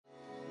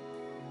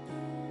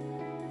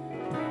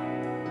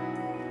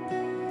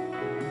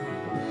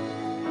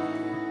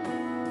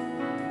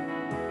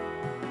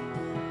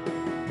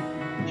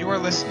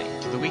listening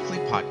to the weekly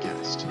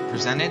podcast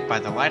presented by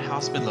the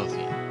Lighthouse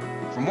Midlothian.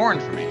 For more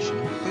information,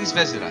 please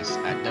visit us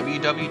at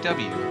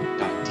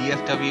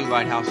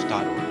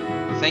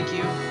www.dfwlighthouse.org. Thank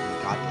you,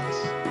 and God bless.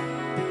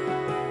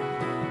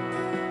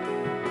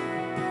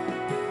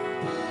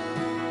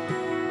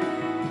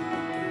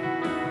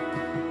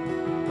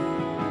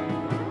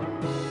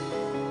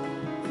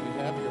 If you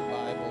have your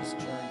Bibles,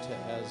 turn to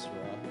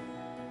Ezra,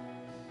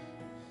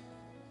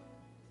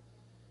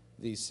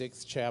 the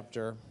 6th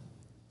chapter.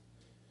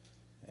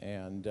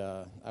 And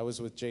I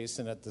was with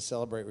Jason at the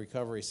Celebrate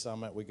Recovery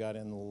Summit. We got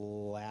in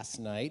last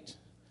night.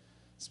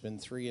 It's been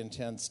 3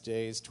 intense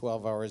days,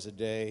 12 hours a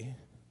day.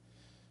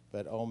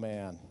 But, oh,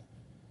 man,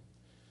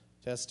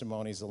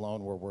 testimonies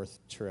alone were worth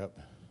the trip.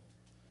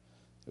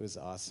 It was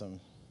awesome.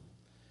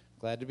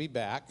 Glad to be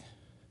back.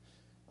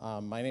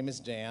 My name is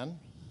Dan.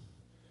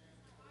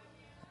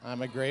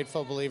 I'm a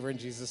grateful believer in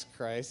Jesus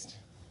Christ.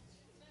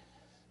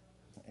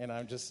 And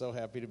I'm just so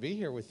happy to be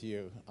here with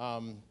you.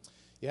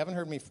 You haven't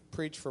heard me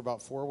preach for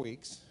about 4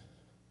 weeks.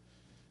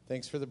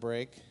 Thanks for the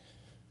break.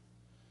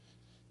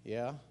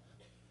 Yeah.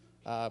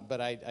 But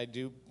I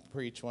do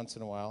preach once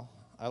in a while.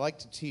 I like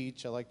to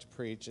teach. I like to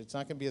preach. It's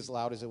not going to be as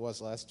loud as it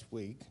was last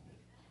week.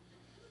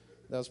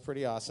 That was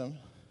pretty awesome.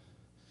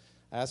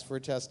 Ask for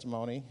a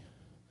testimony.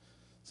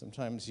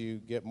 Sometimes you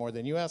get more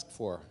than you ask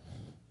for.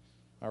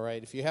 All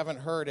right. If you haven't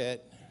heard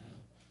it,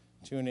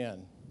 tune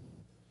in.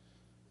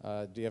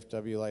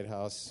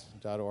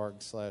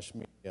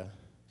 dfwlighthouse.org/media.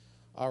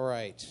 All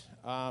right.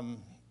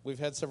 We've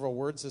had several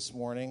words this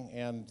morning,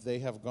 and they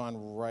have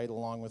gone right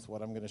along with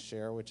what I'm going to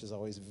share, which is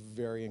always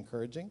very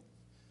encouraging.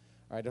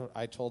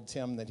 I told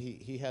Tim that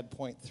he had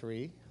point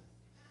 3.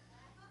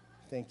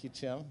 Thank you,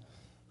 Tim.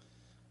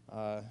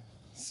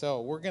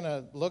 So we're going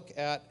to look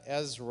at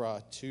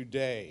Ezra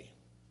today.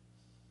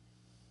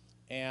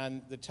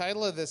 And the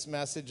title of this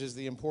message is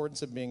The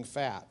Importance of Being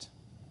Fat.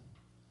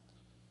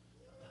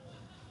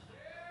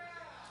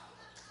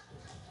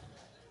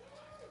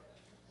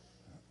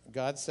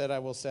 God said, I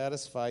will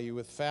satisfy you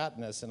with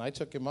fatness, and I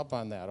took him up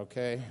on that,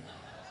 okay?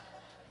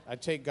 I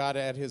take God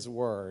at his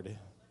word.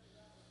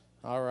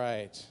 All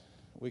right,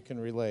 we can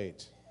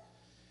relate.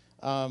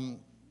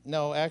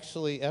 No,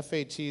 actually,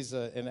 FAT is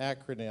an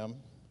acronym,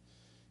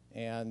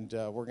 and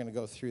we're going to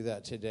go through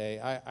that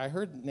today. I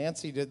heard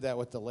Nancy did that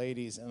with the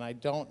ladies, and I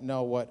don't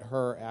know what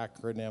her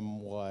acronym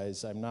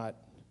was.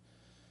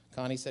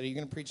 Connie said, are you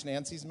going to preach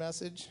Nancy's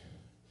message?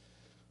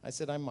 I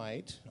said, I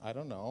might. I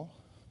don't know.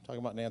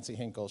 Talking about Nancy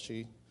Hinkle,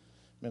 she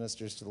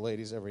ministers to the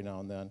ladies every now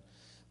and then.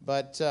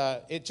 But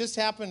it just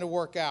happened to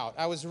work out.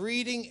 I was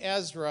reading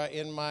Ezra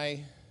in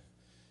my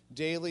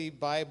daily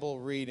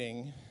Bible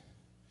reading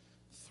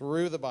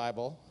through the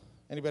Bible.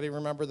 Anybody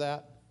remember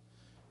that?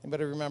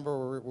 Anybody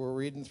remember we're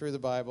reading through the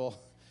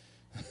Bible?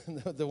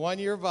 The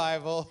one-year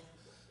Bible,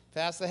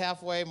 past the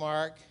halfway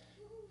mark.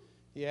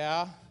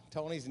 Yeah,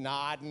 Tony's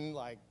nodding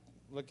like,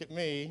 look at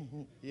me.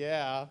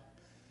 Yeah,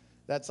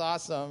 that's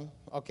awesome.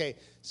 Okay,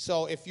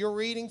 so if you're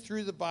reading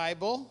through the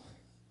Bible,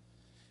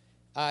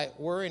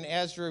 we're in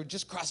Ezra,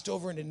 just crossed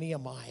over into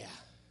Nehemiah.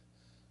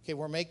 Okay,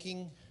 we're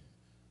making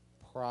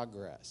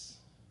progress.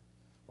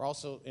 We're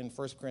also in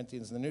 1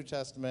 Corinthians in the New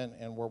Testament,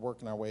 and we're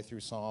working our way through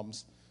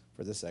Psalms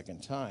for the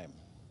second time.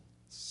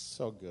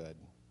 So good.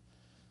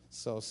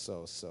 So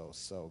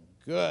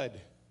good.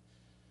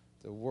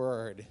 The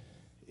Word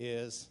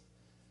is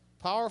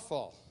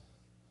powerful.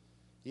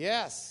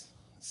 Yes.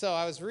 So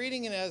I was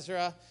reading in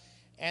Ezra,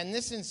 and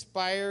this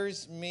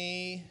inspires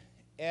me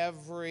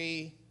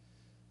every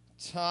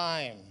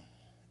time.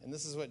 And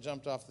this is what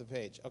jumped off the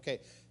page.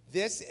 Okay,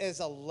 this is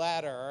a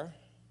letter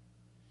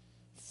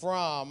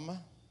from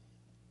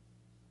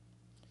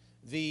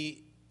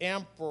the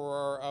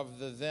emperor of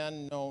the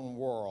then known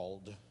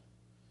world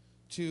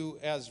to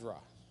Ezra.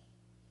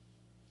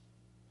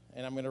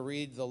 And I'm going to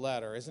read the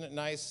letter. Isn't it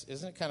nice?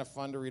 Isn't it kind of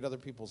fun to read other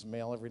people's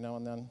mail every now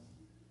and then?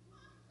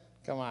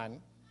 Come on.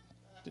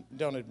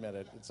 Don't admit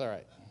it. It's all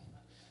right.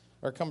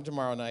 Or come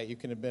tomorrow night. You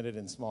can admit it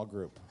in small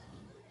group.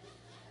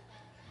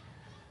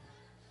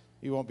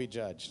 You won't be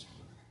judged.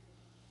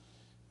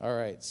 All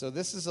right, so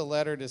this is a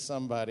letter to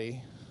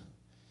somebody,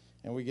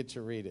 and we get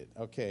to read it.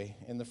 Okay,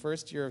 in the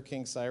first year of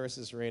King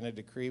Cyrus's reign, a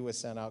decree was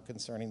sent out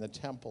concerning the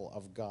temple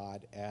of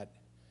God at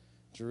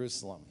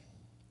Jerusalem.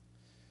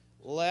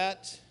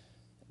 Let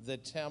the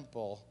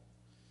temple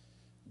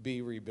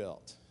be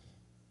rebuilt.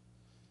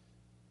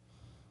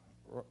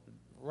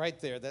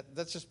 Right there,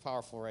 that's just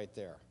powerful right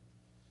there.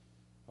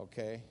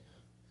 Okay,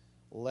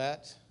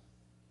 let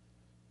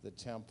the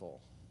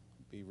temple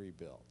be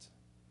rebuilt.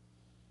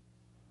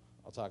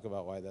 I'll talk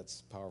about why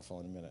that's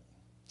powerful in a minute.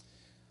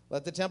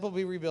 Let the temple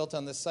be rebuilt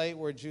on the site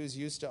where Jews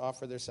used to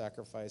offer their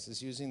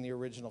sacrifices using the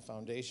original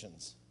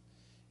foundations.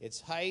 Its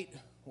height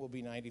will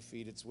be 90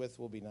 feet. Its width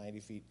will be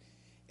 90 feet.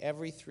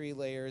 Every 3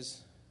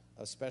 layers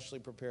of specially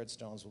prepared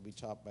stones will be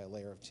topped by a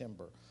layer of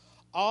timber.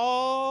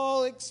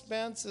 All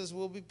expenses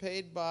will be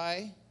paid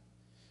by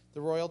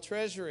the royal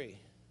treasury.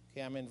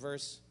 Okay, I'm in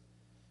verse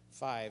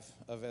 5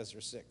 of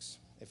Ezra 6,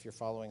 if you're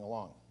following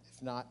along.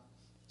 If not,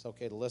 it's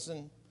okay to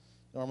listen.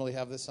 normally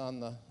have this on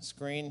the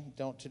screen.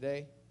 Don't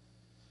today.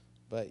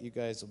 But you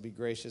guys will be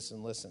gracious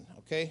and listen,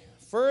 okay?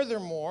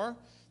 Furthermore,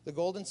 the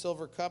gold and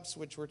silver cups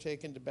which were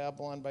taken to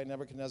Babylon by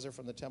Nebuchadnezzar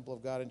from the temple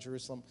of God in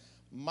Jerusalem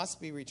must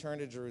be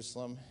returned to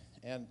Jerusalem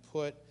and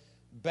put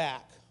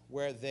back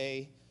where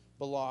they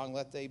belong.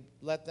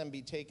 Let them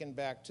be taken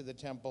back to the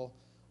temple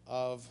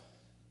of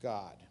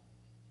God.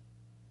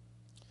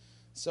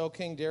 So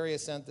King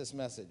Darius sent this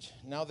message.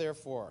 Now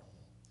therefore,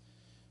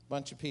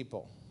 bunch of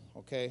people,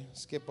 okay?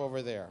 Skip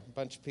over there.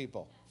 Bunch of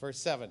people. Verse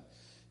 7.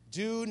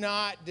 Do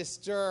not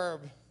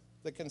disturb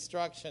the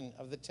construction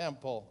of the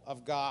temple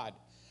of God.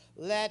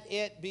 Let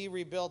it be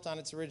rebuilt on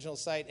its original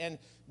site, and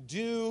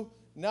do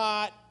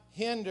not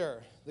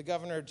hinder the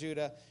governor of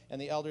Judah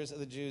and the elders of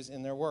the Jews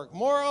in their work.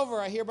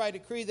 Moreover, I hereby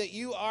decree that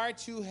you are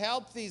to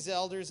help these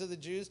elders of the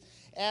Jews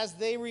as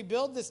they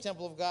rebuild this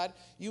temple of God.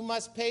 You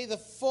must pay the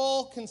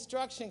full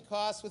construction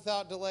costs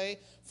without delay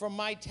from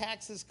my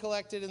taxes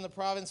collected in the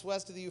province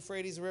west of the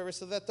Euphrates River,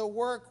 so that the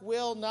work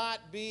will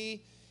not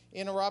be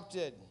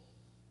interrupted.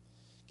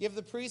 Give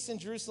the priests in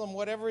Jerusalem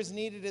whatever is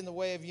needed in the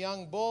way of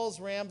young bulls,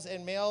 rams,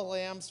 and male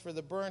lambs for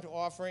the burnt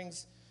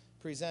offerings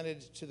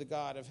presented to the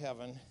God of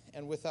heaven,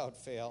 and without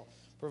fail,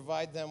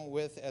 provide them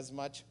with as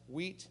much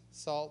wheat,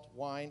 salt,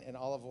 wine, and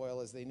olive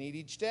oil as they need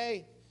each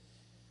day.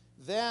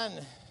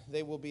 Then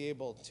they will be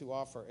able to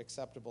offer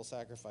acceptable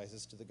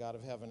sacrifices to the God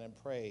of heaven and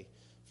pray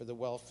for the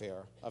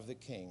welfare of the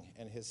king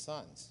and his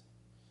sons.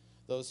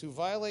 Those who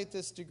violate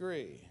this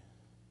decree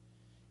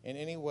in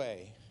any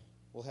way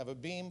will have a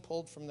beam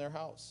pulled from their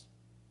house.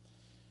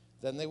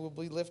 Then they will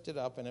be lifted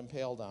up and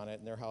impaled on it,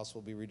 and their house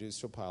will be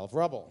reduced to a pile of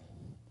rubble.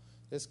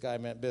 This guy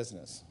meant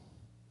business.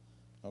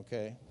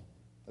 Okay?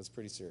 That's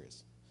pretty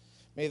serious.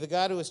 May the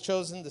God who has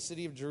chosen the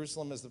city of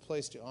Jerusalem as the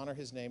place to honor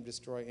his name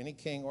destroy any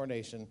king or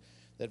nation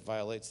that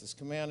violates this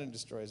command and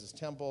destroys his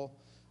temple.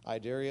 I,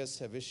 Darius,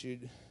 have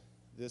issued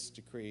this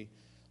decree.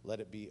 Let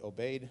it be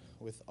obeyed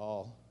with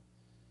all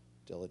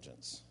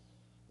diligence.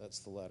 That's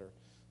the letter.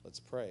 Let's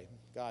pray.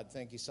 God,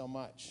 thank you so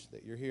much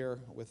that you're here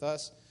with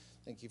us.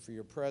 Thank you for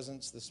your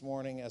presence this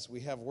morning as we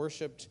have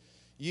worshiped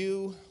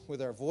you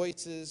with our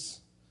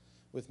voices,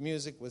 with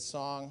music, with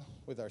song,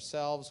 with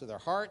ourselves, with our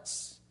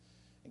hearts.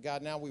 And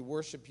God, now we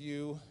worship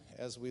you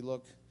as we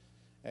look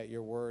at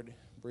your word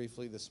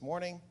briefly this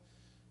morning.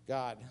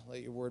 God,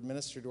 let your word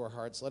minister to our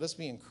hearts. Let us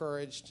be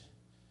encouraged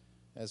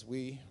as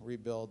we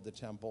rebuild the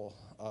temple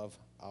of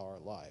our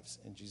lives.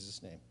 In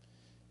Jesus' name,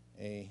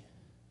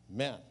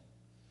 amen.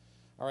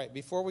 All right,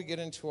 before we get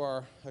into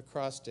our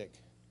acrostic,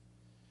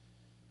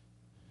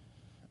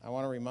 I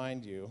want to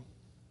remind you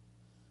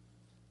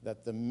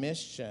that the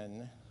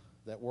mission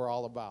that we're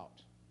all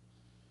about,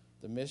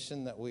 the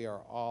mission that we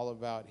are all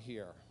about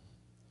here,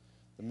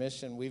 the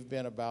mission we've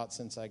been about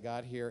since I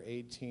got here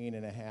 18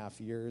 and a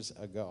half years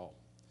ago,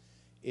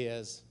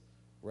 is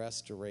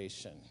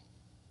restoration.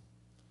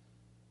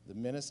 The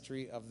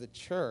ministry of the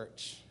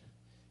church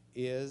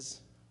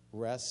is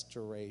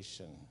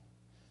restoration.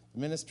 The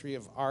ministry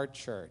of our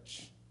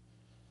church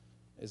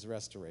is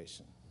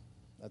restoration.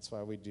 That's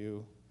why we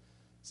do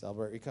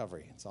Celebrate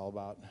Recovery. It's all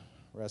about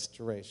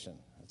restoration.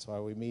 That's why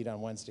we meet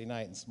on Wednesday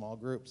night in small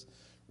groups.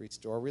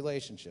 Restore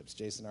relationships.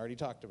 Jason already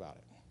talked about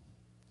it.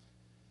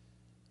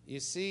 You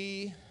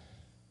see,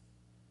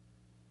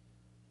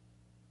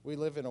 we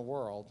live in a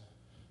world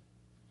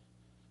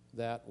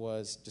that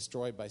was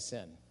destroyed by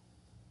sin.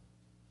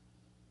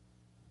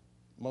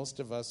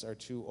 Most of us are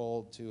too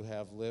old to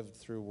have lived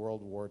through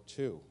World War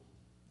II.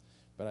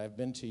 But I've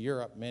been to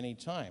Europe many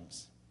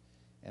times,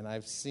 and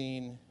I've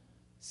seen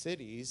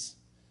cities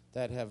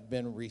that have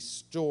been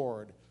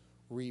restored,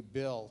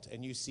 rebuilt,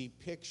 and you see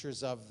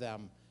pictures of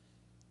them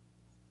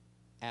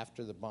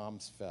after the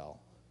bombs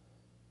fell.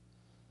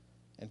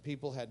 And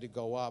people had to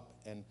go up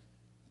and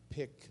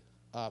pick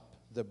up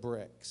the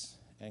bricks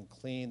and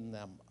clean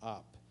them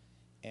up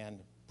and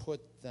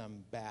put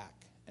them back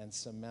and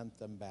cement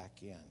them back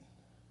in.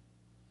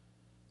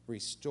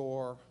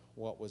 Restore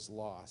what was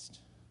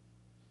lost.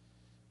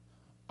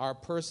 Our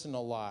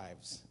personal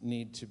lives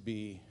need to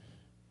be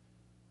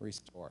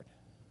restored.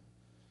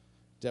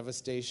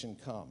 Devastation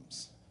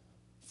comes.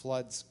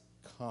 Floods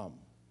come.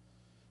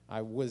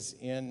 I was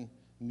in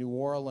New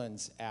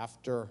Orleans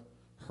after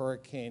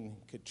Hurricane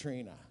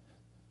Katrina.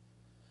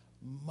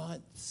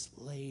 Months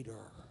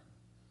later,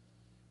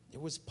 there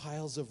was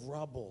piles of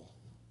rubble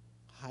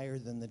higher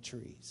than the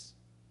trees.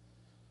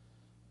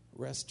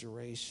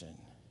 Restoration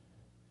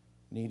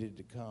needed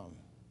to come.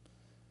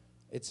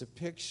 It's a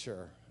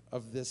picture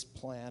of this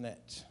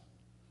planet,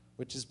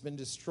 which has been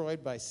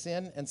destroyed by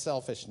sin and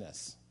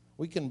selfishness.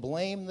 We can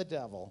blame the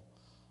devil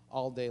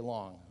all day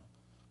long.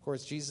 Of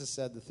course, Jesus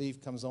said the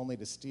thief comes only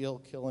to steal,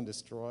 kill, and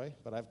destroy,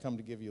 but I've come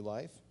to give you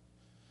life.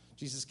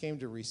 Jesus came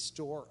to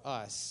restore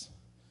us.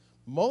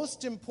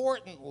 Most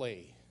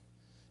importantly,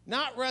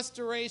 not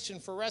restoration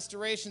for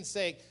restoration's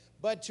sake,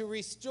 but to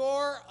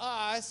restore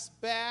us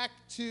back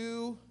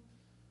to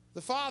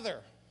the Father.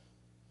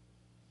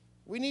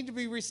 We need to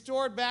be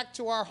restored back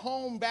to our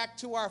home, back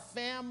to our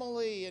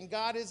family, and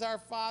God is our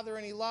Father,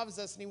 and He loves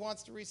us, and He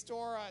wants to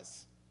restore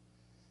us.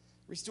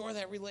 Restore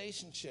that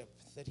relationship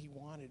that he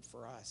wanted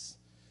for us.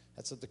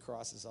 That's what the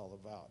cross is all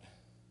about.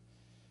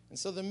 And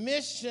so the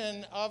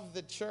mission of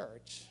the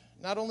church,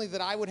 not only that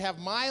I would have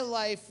my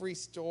life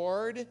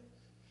restored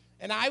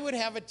and I would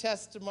have a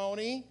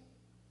testimony,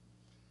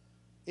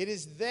 it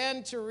is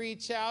then to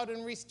reach out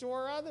and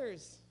restore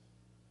others.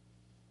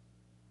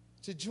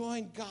 To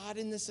join God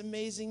in this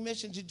amazing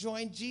mission, to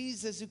join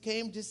Jesus who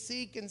came to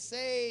seek and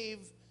save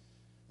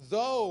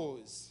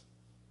those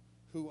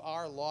who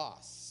are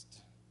lost.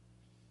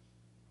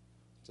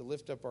 To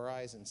lift up our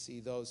eyes and see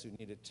those who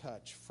need a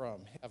touch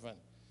from heaven.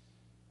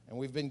 And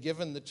we've been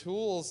given the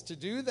tools to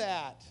do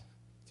that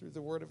through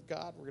the Word of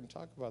God. We're going to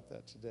talk about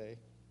that today.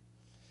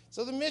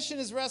 So the mission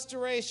is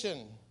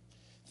restoration.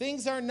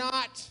 Things are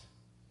not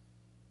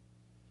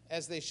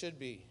as they should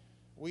be.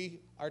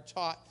 We are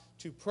taught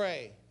to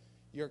pray,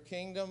 your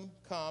kingdom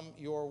come,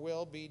 your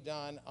will be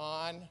done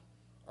on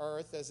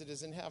earth as it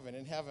is in heaven.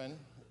 In heaven,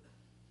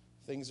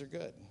 things are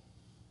good.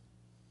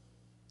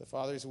 The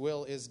Father's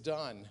will is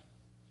done.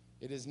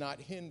 It is not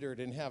hindered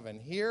in heaven.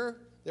 Here,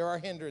 there are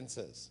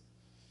hindrances.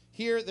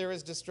 Here, there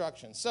is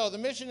destruction. So, the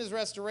mission is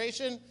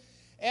restoration.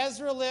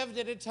 Ezra lived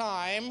at a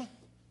time,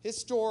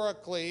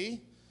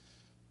 historically,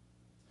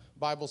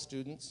 Bible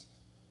students,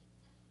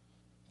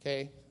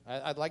 okay,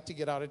 I'd like to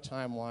get out a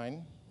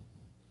timeline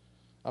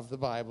of the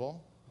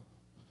Bible,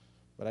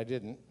 but I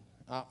didn't.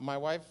 My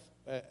wife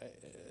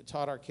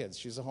taught our kids.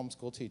 She's a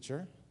homeschool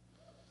teacher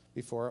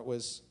before it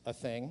was a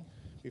thing,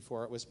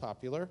 before it was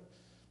popular,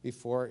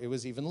 before it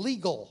was even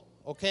legal.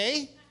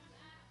 Okay?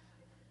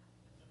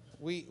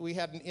 We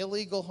had an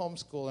illegal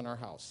homeschool in our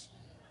house.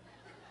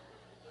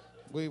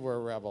 We were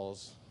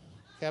rebels.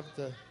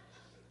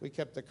 We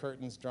kept the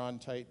curtains drawn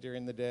tight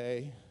during the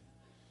day.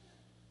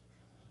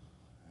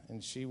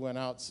 And she went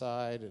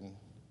outside and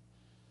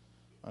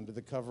under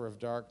the cover of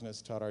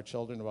darkness taught our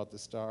children about the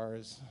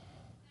stars.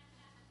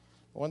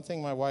 One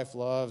thing my wife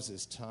loves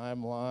is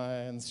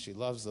timelines. She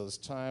loves those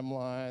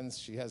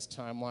timelines. She has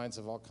timelines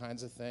of all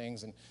kinds of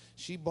things. And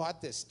she bought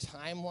this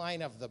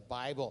timeline of the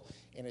Bible,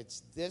 and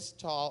it's this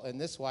tall and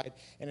this wide,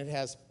 and it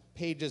has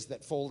pages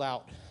that fold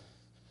out.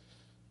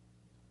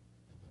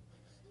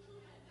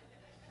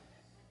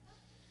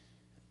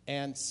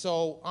 And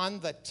so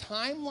on the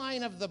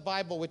timeline of the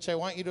Bible, which I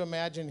want you to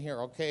imagine here,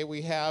 okay,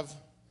 we have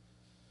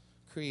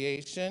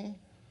creation.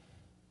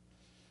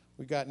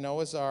 We got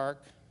Noah's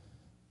Ark.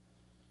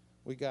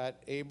 We got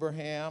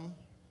Abraham,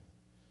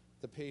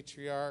 the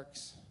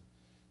patriarchs,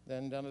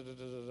 then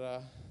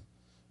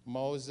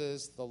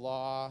Moses, the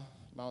law,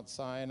 Mount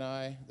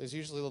Sinai. There's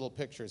usually little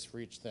pictures for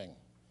each thing.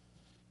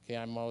 Okay,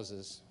 I'm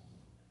Moses.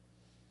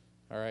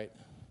 All right.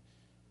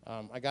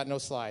 I got no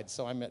slides,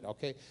 so I'm it.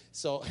 Okay,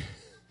 so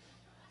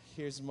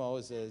here's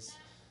Moses.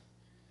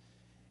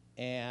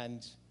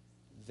 And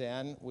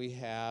then we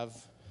have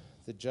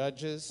the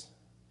judges.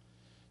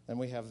 Then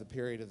we have the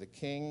period of the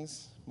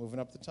kings, moving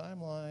up the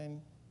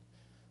timeline.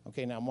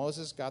 Okay, now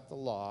Moses got the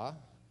law,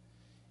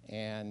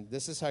 and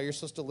this is how you're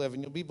supposed to live,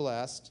 and you'll be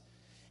blessed.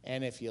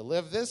 And if you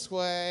live this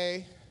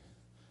way,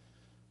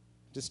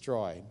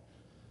 destroyed.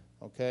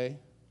 Okay?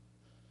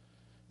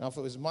 Now, if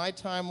it was my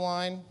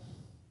timeline,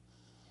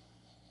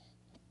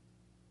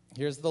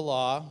 here's the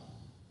law,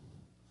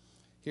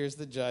 here's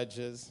the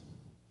judges,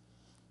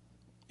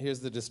 here's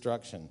the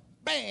destruction.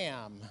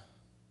 Bam!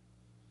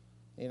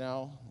 You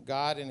know,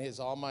 God in his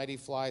almighty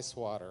fly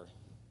swatter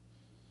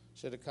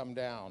should have come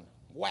down.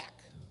 Whack!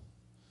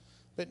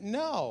 But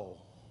no.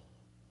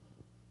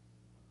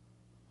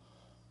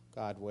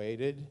 God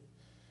waited,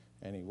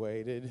 and he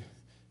waited,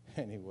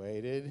 and he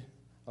waited.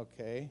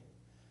 Okay.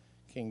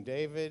 King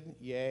David,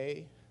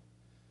 yay.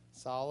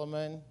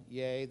 Solomon,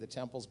 yay. The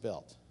temple's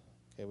built.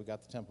 Okay, we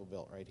got the temple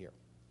built right here.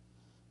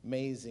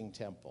 Amazing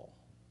temple.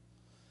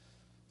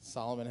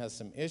 Solomon has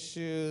some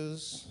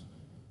issues.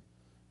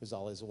 It was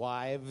all his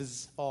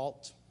wives'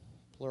 fault,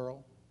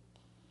 plural.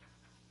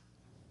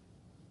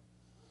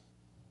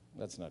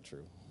 That's not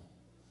true.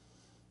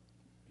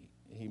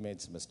 He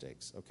made some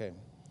mistakes, okay?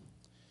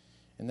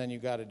 And then you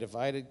got a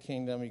divided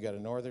kingdom. You got a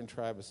northern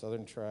tribe, a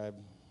southern tribe.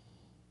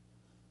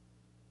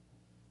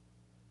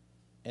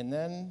 And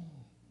then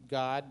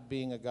God,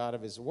 being a God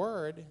of his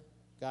word,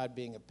 God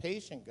being a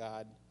patient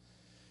God,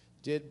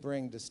 did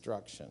bring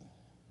destruction.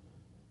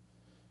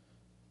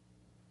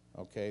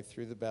 Okay,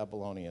 through the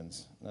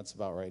Babylonians. That's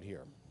about right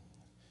here.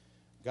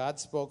 God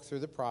spoke through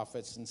the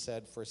prophets and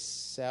said, for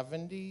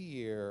 70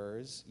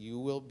 years you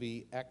will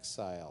be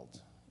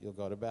exiled. You'll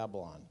go to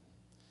Babylon.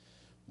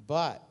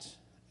 But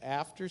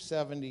after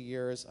 70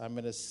 years, I'm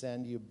going to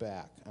send you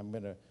back. I'm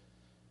going to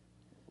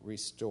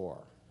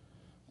restore.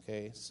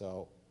 Okay,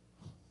 so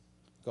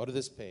go to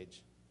this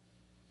page.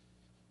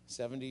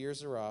 70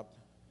 years are up,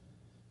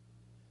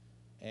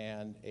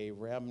 and a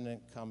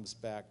remnant comes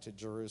back to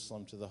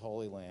Jerusalem, to the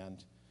Holy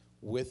Land,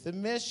 with the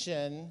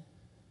mission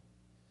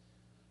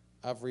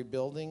of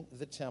rebuilding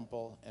the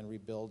temple and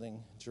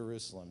rebuilding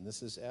Jerusalem.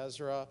 This is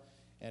Ezra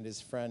and his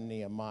friend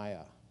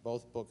Nehemiah.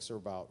 Both books are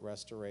about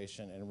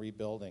restoration and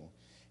rebuilding.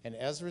 And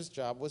Ezra's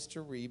job was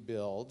to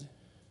rebuild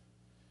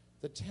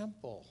the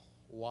temple.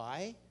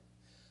 Why?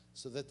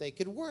 so that they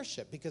could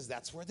worship, because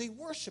that's where they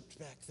worshiped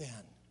back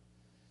then.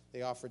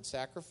 They offered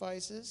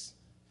sacrifices,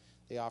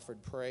 they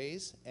offered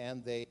praise,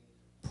 and they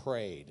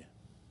prayed.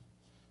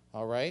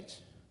 All right?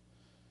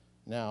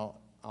 Now,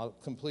 I'll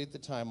complete the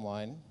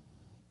timeline.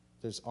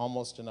 There's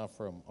almost enough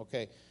room.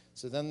 Okay,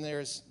 so then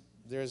there's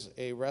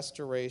a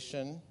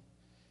restoration,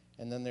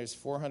 and then there's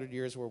 400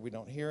 years where we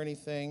don't hear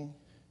anything,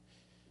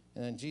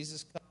 and then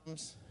Jesus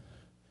comes.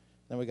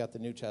 Then we got the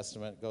New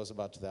Testament. It goes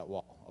about to that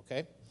wall,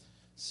 okay?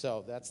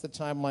 So that's the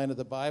timeline of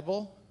the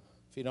Bible.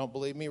 If you don't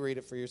believe me, read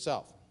it for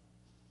yourself.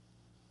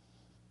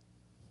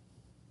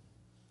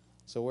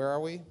 So where are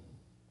we?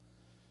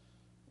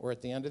 We're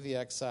at the end of the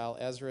exile.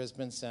 Ezra has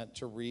been sent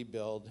to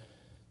rebuild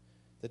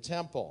the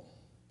temple.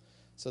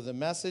 So the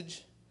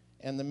message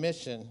and the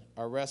mission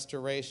are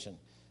restoration.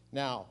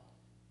 Now,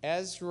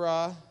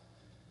 Ezra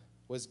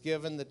was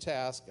given the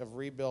task of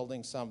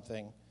rebuilding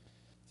something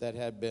that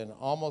had been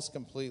almost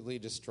completely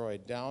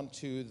destroyed, down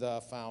to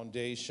the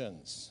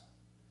foundations.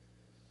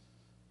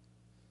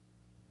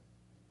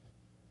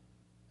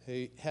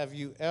 Hey, have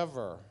you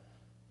ever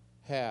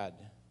had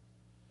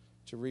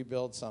to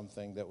rebuild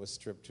something that was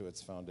stripped to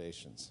its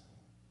foundations?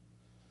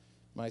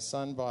 My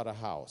son bought a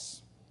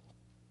house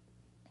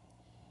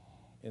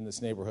in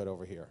this neighborhood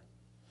over here.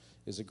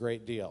 It was a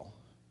great deal.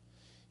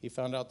 He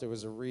found out there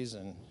was a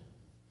reason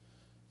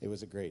it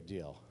was a great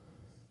deal.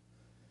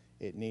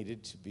 It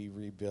needed to be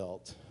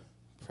rebuilt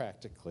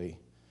practically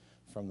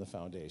from the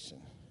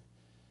foundation.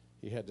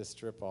 He had to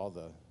strip all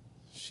the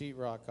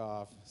sheetrock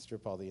off,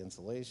 strip all the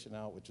insulation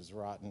out, which was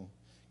rotten,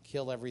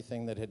 kill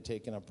everything that had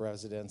taken up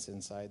residence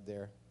inside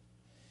there.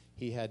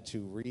 He had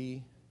to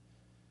re-plumb.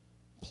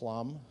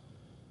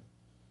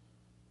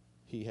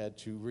 He had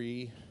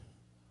to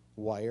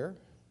rewire.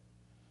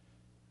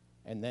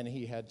 And then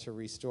he had to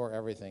restore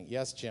everything.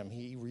 Yes, Jim,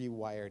 he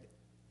rewired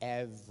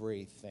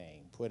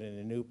everything. Put in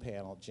a new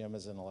panel. Jim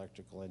is an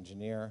electrical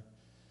engineer.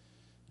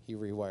 He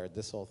rewired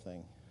this whole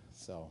thing.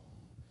 So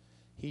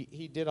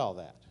he did all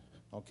that,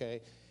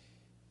 okay?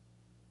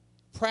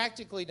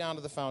 Practically down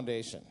to the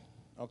foundation.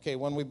 Okay,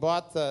 when we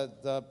bought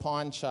the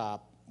pawn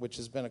shop, which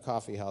has been a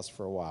coffee house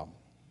for a while,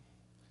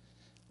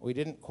 we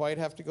didn't quite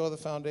have to go to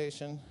the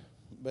foundation,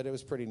 but it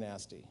was pretty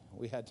nasty.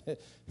 We had to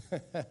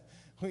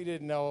we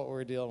didn't know what we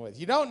were dealing with.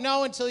 You don't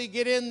know until you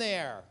get in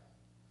there.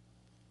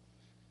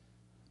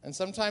 And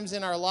sometimes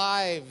in our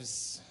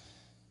lives,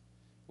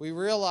 we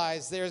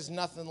realize there's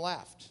nothing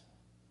left.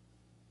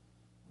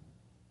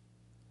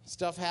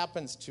 Stuff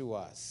happens to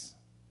us.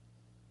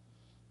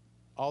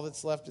 All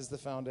that's left is the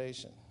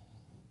foundation.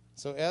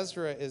 So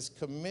Ezra is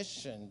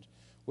commissioned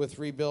with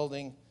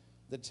rebuilding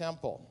the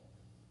temple.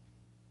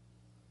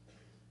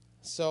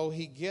 So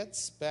he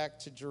gets back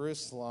to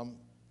Jerusalem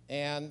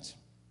and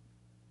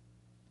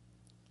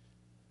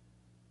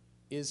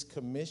is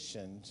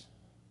commissioned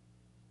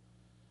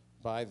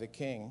by the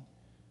king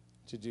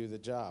to do the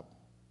job.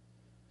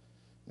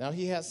 Now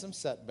he has some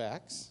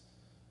setbacks.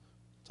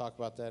 Talk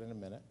about that in a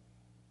minute.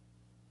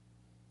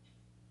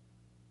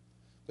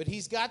 But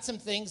he's got some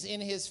things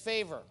in his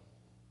favor.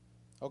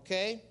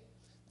 Okay?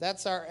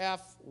 That's our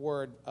F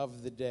word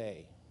of the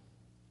day.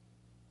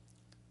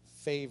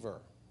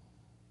 Favor.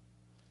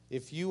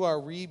 If you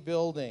are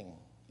rebuilding,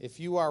 if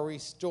you are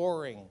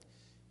restoring,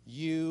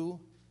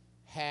 you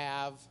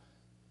have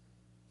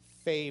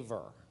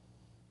favor.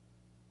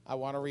 I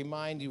want to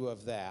remind you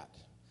of that.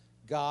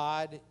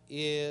 God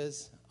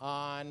is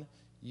on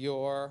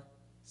your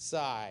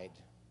side.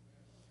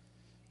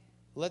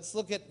 Let's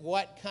look at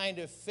what kind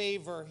of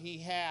favor he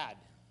had.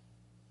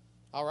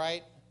 All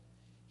right?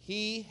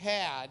 He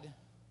had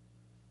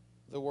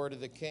the word of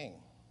the king.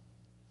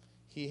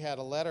 He had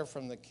a letter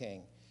from the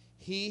king.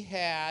 He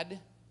had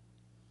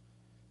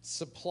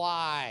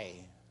supply.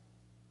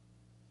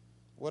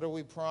 What are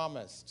we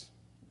promised?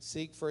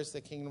 Seek first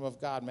the kingdom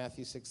of God,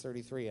 Matthew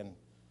 6:33, and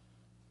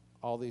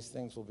all these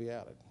things will be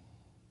added.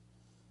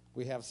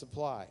 We have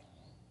supply.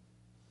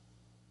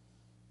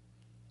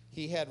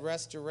 He had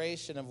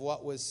restoration of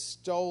what was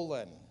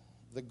stolen.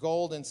 The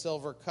gold and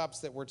silver cups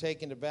that were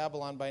taken to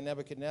Babylon by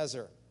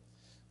Nebuchadnezzar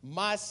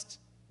must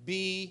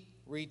be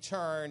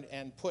returned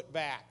and put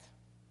back.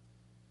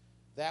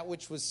 That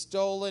which was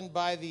stolen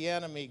by the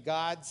enemy,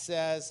 God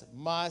says,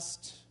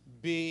 must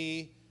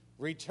be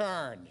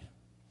returned.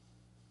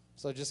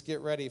 So just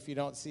get ready. If you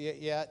don't see it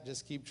yet,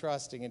 just keep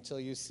trusting until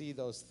you see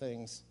those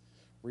things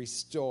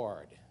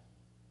restored.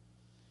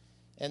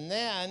 And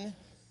then,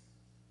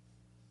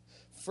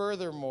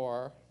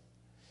 furthermore,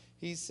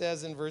 he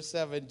says in verse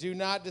 7, do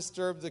not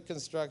disturb the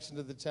construction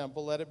of the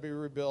temple. Let it be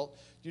rebuilt.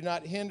 Do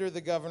not hinder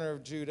the governor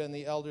of Judah and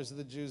the elders of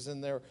the Jews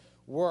in their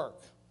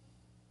work.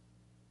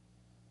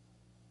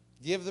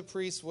 Give the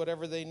priests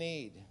whatever they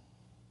need.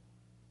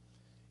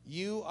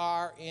 You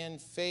are in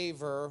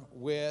favor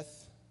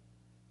with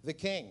the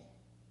king.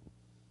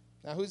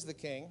 Now, who's the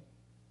king?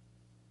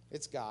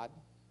 It's God.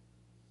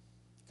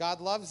 God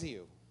loves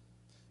you.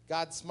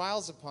 God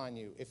smiles upon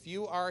you. If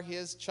you are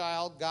his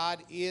child,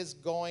 God is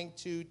going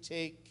to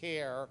take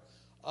care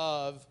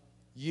of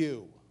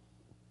you.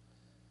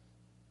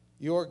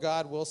 Your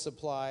God will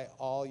supply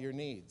all your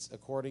needs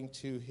according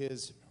to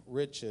his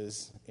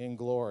riches in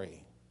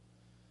glory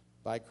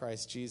by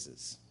Christ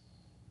Jesus.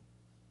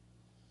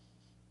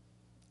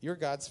 You're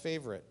God's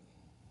favorite.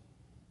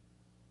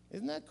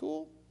 Isn't that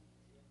cool?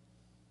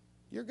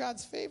 You're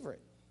God's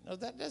favorite. Now,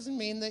 that doesn't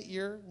mean that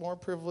you're more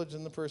privileged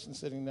than the person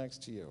sitting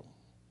next to you.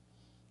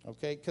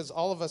 Okay? Because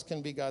all of us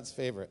can be God's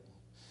favorite.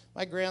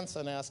 My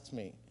grandson asked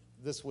me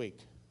this week,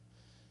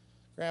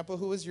 Grandpa,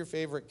 who is your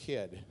favorite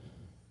kid?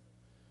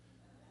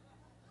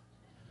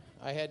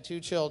 I had 2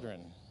 children,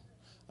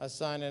 a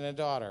son and a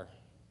daughter.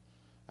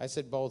 I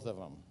said both of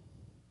them.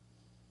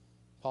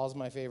 Paul's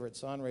my favorite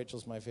son,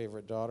 Rachel's my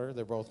favorite daughter.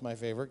 They're both my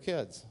favorite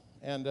kids.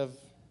 End of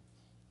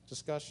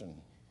discussion.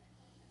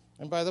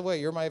 And by the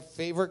way, you're my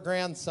favorite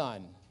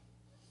grandson.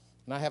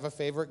 And I have a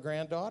favorite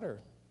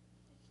granddaughter.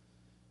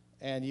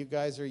 And you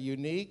guys are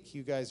unique.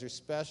 You guys are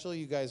special.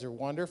 You guys are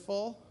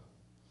wonderful.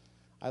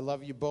 I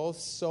love you both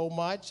so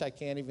much. I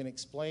can't even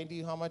explain to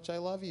you how much I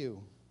love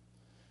you.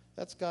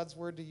 That's God's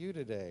word to you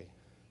today.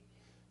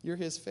 You're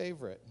his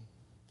favorite.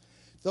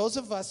 Those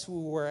of us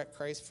who were at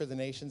Christ for the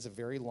Nations a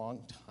very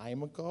long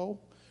time ago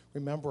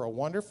remember a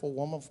wonderful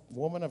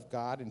woman of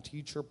God and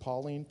teacher,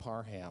 Pauline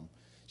Parham.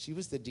 She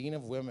was the dean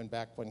of women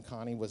back when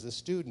Connie was a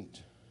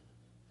student.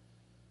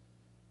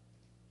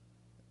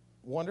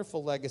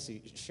 Wonderful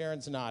legacy.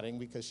 Sharon's nodding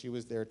because she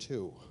was there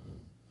too.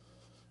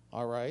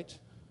 All right?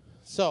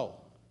 So,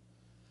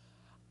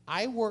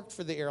 I worked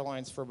for the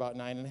airlines for about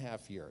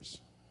 9.5 years.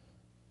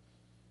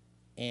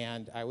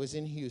 And I was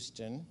in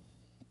Houston.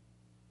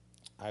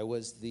 I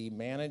was the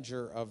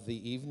manager of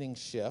the evening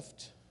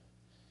shift.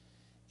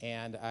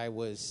 And I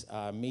was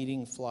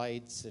meeting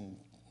flights. And,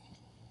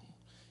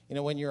 you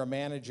know, when you're a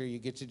manager, you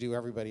get to do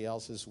everybody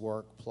else's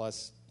work,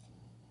 plus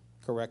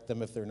correct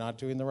them if they're not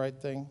doing the right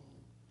thing.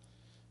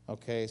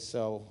 Okay,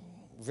 so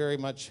very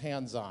much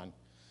hands-on.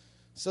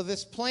 So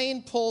this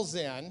plane pulls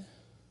in,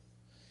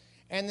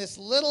 and this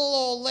little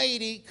old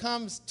lady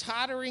comes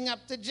tottering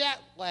up the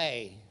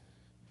jetway.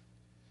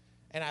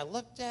 And I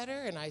looked at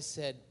her, and I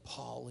said,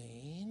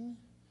 Pauline?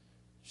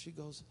 She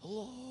goes,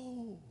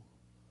 hello.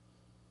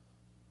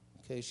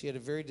 Okay, she had a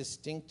very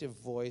distinctive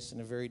voice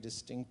and a very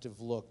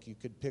distinctive look. You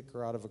could pick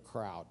her out of a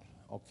crowd,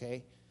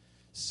 okay?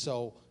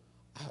 So,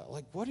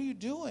 like, what are you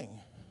doing?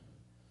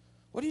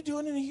 What are you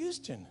doing in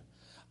Houston?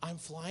 I'm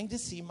flying to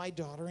see my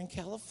daughter in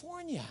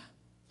California.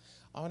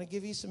 I want to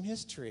give you some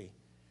history.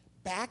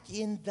 Back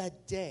in the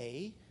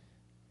day,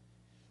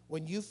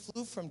 when you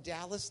flew from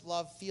Dallas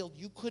Love Field,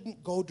 you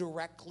couldn't go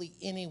directly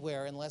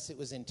anywhere unless it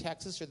was in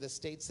Texas or the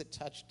states that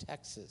touched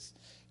Texas.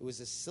 It was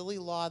a silly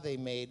law they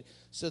made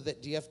so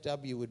that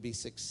DFW would be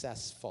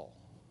successful.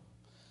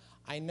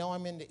 I know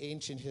I'm into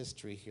ancient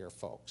history here,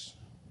 folks.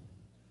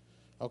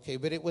 Okay,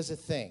 but it was a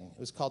thing. It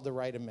was called the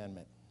Wright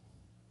Amendment.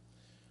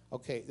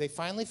 Okay, they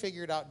finally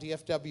figured out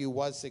DFW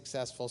was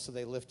successful, so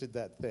they lifted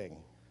that thing.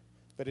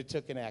 But it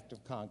took an act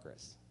of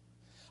Congress.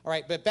 All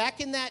right, but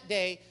back in that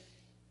day,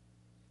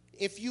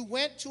 if you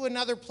went to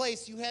another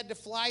place, you had to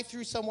fly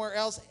through somewhere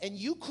else, and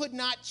you could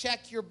not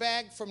check your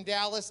bag from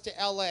Dallas to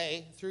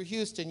L.A. through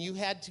Houston. You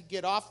had to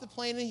get off the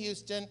plane in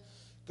Houston,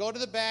 go to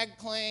the bag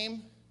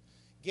claim,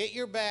 get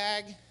your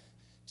bag,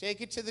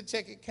 take it to the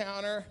ticket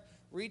counter,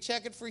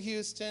 recheck it for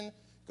Houston,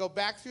 go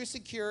back through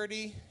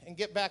security, and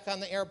get back on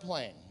the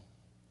airplane.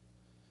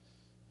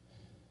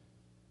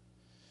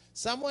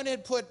 Someone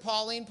had put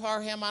Pauline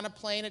Parham on a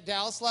plane at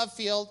Dallas Love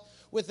Field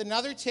with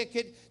another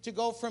ticket to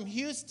go from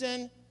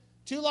Houston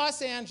to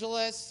Los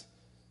Angeles,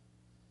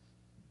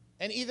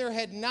 and either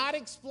had not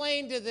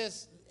explained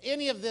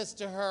any of this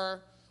to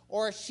her,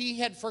 or she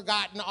had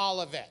forgotten all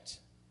of it.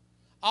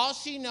 All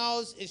she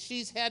knows is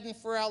she's heading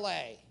for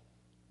L.A.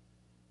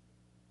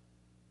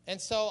 And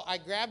so I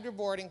grabbed her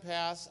boarding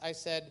pass. I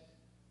said,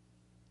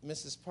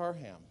 Mrs.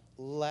 Parham,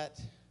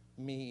 let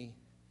me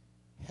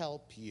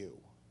help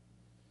you.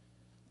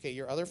 Okay,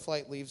 your other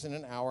flight leaves in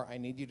an hour. I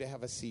need you to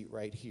have a seat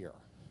right here.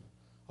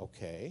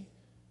 Okay.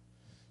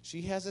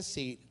 She has a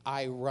seat.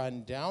 I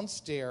run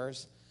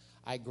downstairs.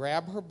 I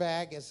grab her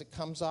bag as it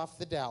comes off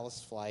the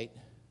Dallas flight.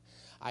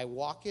 I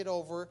walk it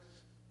over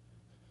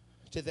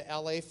to the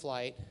LA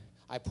flight.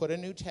 I put a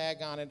new tag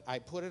on it. I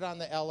put it on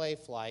the LA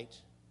flight.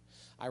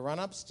 I run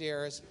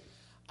upstairs.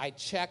 I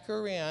check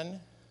her in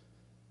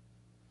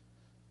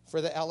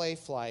for the LA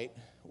flight.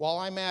 While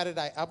I'm at it,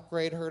 I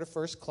upgrade her to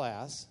first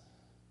class.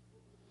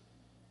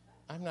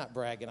 I'm not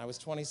bragging. I was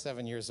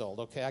 27 years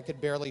old, okay? I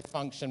could barely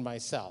function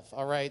myself,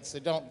 all right? So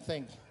don't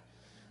think,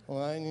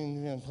 well, I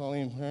need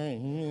Pauline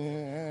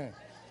Parham.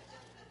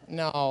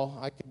 No,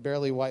 I could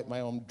barely wipe my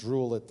own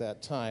drool at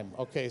that time.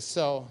 Okay,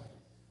 so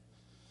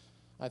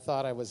I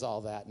thought I was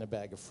all that in a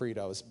bag of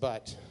Fritos,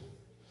 but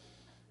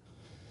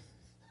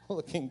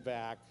looking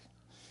back.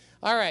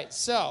 All right,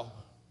 so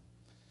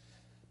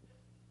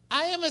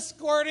I am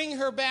escorting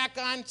her back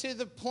onto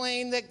the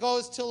plane that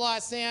goes to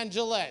Los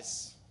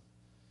Angeles.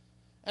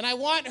 And I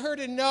want her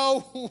to know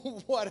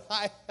what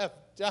I have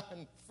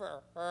done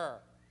for her.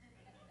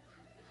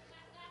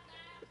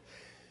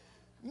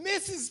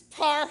 Mrs.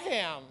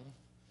 Parham,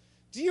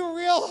 do you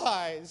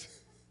realize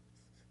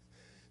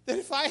that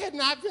if I had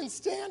not been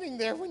standing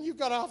there when you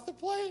got off the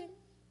plane,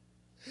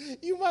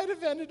 you might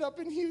have ended up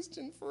in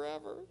Houston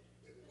forever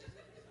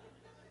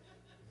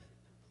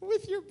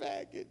with your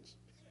baggage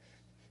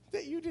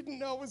that you didn't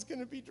know was going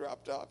to be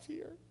dropped off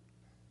here.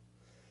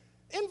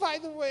 And by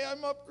the way,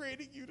 I'm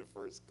upgrading you to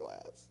first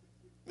class.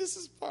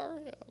 Mrs.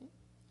 Parham.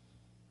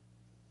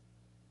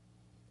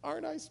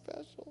 Aren't I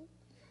special?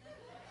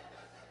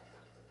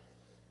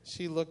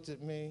 She looked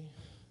at me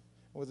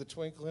with a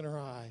twinkle in her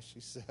eye.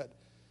 She said,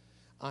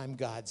 I'm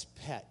God's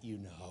pet, you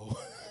know.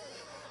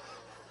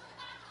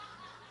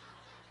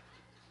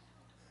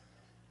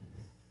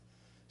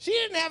 She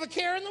didn't have a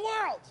care in the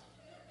world.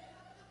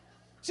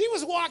 She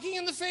was walking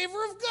in the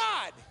favor of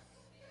God.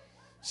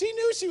 She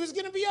knew she was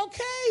going to be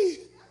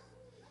okay.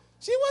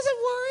 She wasn't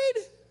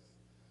worried.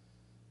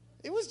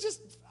 It was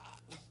just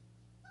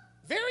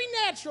very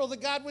natural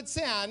that God would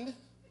send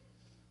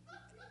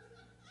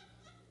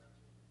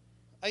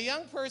a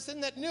young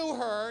person that knew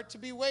her to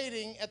be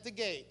waiting at the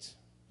gate.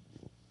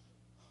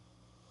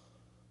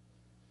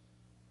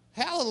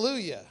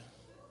 Hallelujah.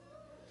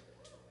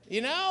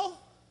 You know,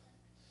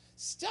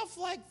 stuff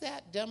like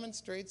that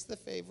demonstrates the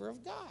favor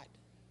of God.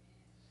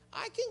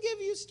 I can give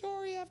you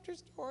story after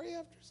story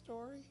after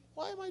story.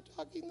 Why am I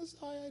talking this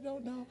high? I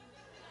don't know.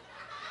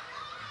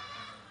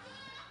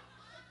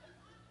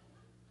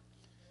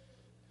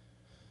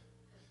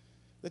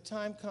 The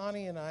time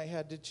Connie and I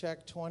had to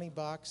check 20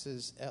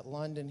 boxes at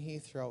London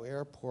Heathrow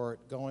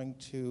Airport going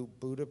to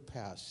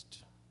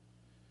Budapest.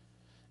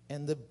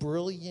 And the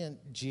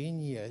brilliant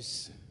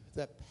genius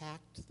that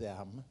packed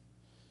them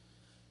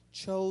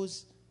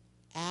chose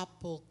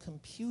Apple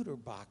computer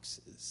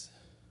boxes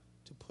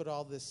to put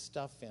all this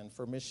stuff in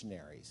for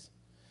missionaries.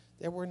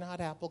 There were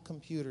not Apple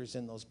computers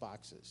in those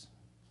boxes.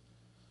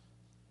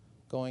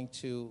 Going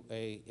to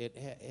it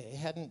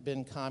hadn't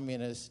been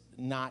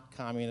not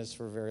communist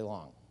for very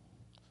long.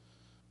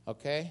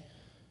 Okay?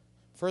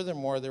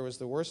 Furthermore, there was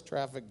the worst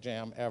traffic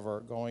jam ever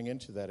going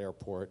into that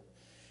airport.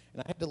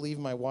 And I had to leave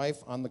my wife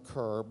on the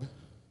curb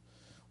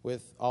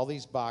with all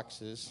these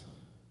boxes.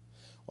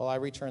 While I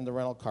returned the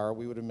rental car,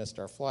 we would have missed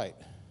our flight.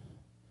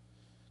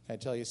 Can I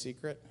tell you a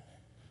secret?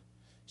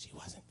 She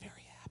wasn't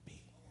very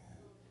happy.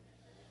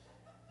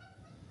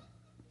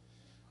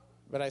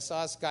 But I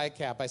saw a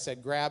skycap. I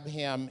said, grab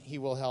him. He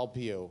will help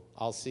you.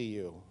 I'll see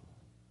you.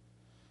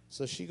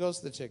 So she goes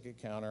to the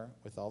ticket counter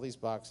with all these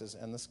boxes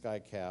and the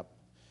skycap,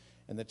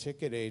 and the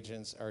ticket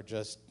agents are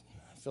just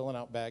filling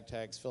out bag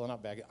tags, filling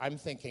out bag. I'm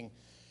thinking,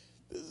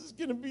 this is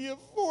going to be a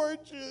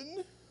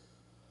fortune.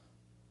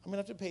 I'm going to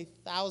have to pay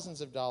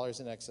thousands of dollars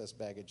in excess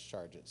baggage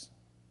charges.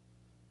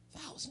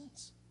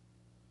 Thousands.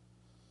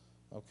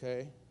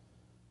 Okay?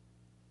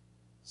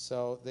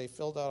 So they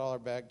filled out all our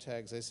bag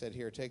tags. They said,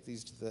 here, take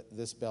these to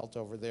this belt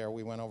over there.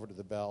 We went over to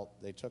the belt.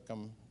 They took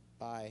them.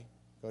 Bye.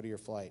 Go to your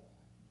flight.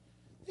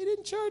 They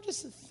didn't charge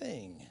us a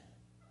thing.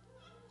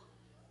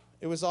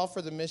 It was all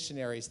for the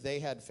missionaries. They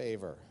had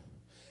favor.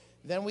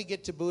 Then we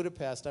get to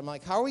Budapest. I'm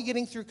like, how are we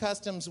getting through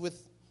customs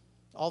with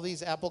all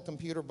these Apple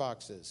computer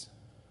boxes?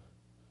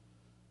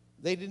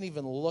 They didn't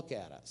even look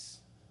at us.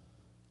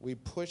 We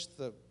pushed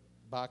the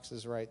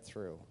boxes right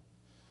through.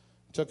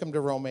 Took them to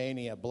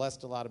Romania,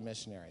 blessed a lot of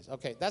missionaries.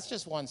 Okay, that's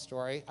just one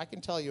story. I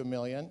can tell you a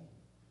million.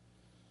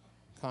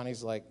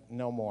 Connie's like,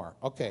 no more.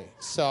 Okay,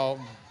 so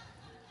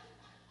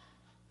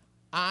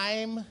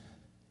I'm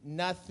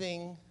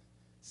nothing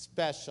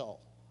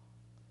special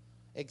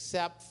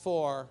except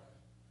for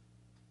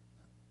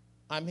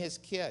I'm his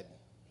kid.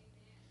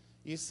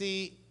 You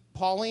see,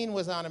 Pauline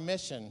was on a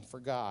mission for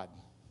God.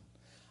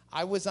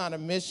 I was on a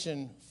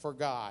mission for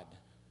God.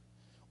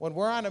 When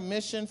we're on a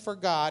mission for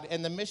God,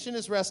 and the mission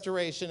is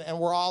restoration, and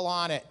we're all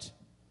on it,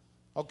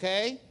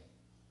 okay?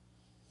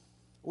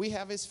 We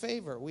have his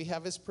favor. We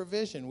have his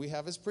provision. We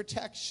have his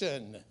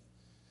protection.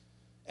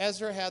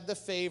 Ezra had the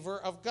favor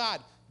of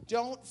God.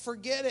 Don't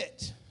forget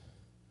it.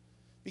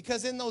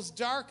 Because in those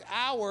dark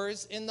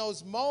hours, in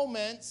those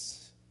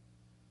moments,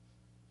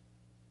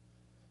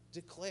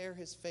 declare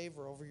his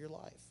favor over your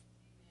life.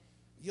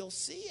 You'll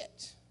see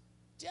it.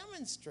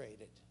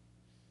 Demonstrate it.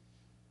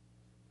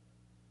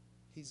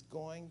 He's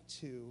going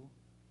to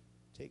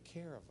take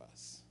care of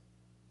us.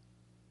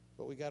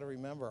 But we got to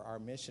remember, our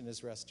mission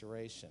is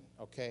restoration,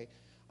 okay?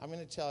 I'm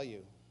going to tell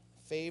you,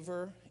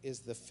 favor is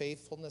the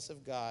faithfulness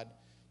of God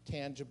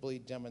tangibly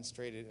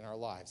demonstrated in our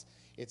lives.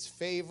 It's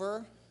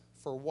favor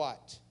for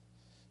what?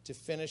 To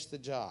finish the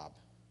job.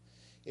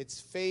 It's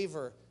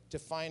favor to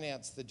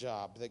finance the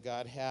job that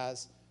God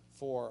has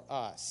for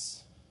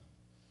us.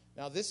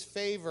 Now, this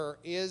favor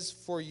is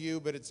for you,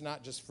 but it's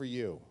not just for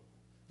you.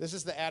 This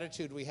is the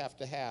attitude we have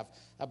to have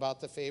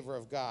about the favor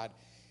of God.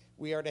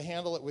 We are to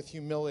handle it with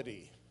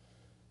humility.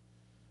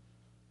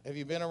 Have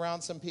you been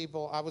around some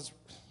people?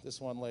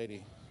 This one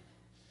lady.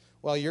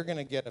 Well, you're going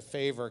to get a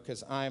favor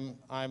because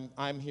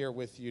I'm here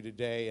with you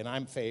today, and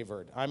I'm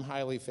favored. I'm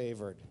highly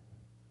favored.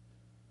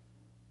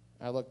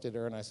 I looked at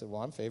her and I said,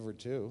 well, I'm favored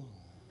too.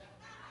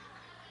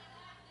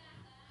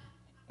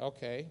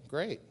 Okay,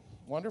 great,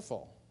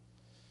 wonderful.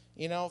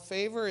 You know,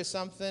 favor is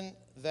something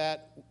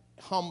that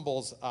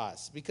humbles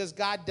us, because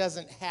God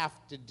doesn't have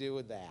to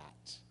do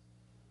that.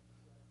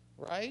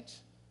 Right?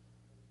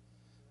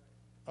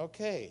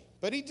 Okay.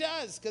 But he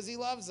does, because he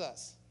loves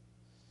us.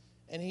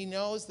 And he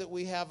knows that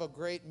we have a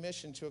great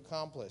mission to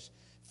accomplish.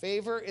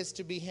 Favor is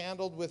to be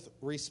handled with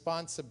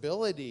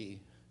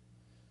responsibility.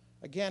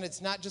 Again,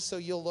 it's not just so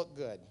you'll look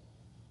good.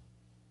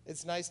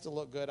 It's nice to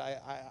look good,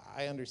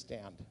 I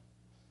understand.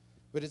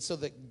 But it's so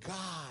that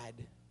God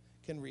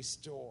can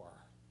restore.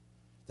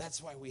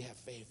 That's why we have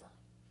favor.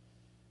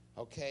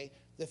 Okay?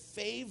 The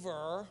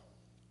favor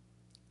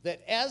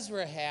that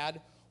Ezra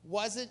had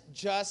wasn't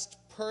just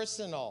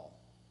personal.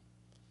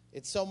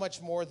 It's so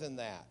much more than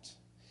that.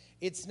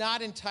 It's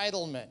not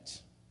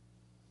entitlement.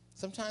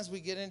 Sometimes we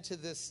get into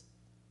this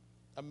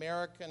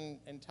American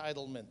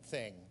entitlement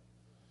thing.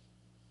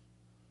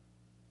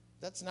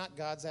 That's not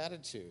God's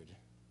attitude.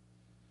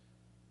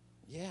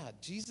 Yeah,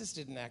 Jesus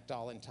didn't act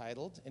all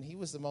entitled, and he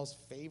was the most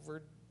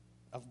favored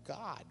of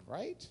God,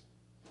 right?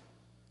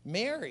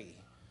 Mary,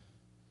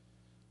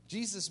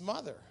 Jesus'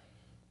 mother,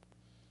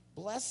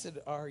 blessed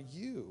are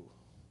you.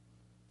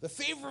 The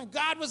favor of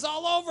God was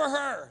all over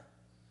her.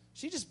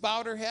 She just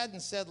bowed her head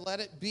and said, let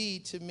it be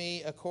to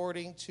me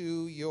according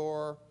to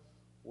your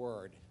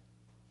word.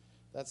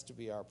 That's to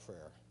be our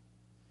prayer.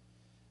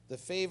 The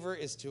favor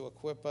is to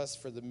equip us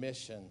for the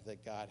mission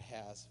that God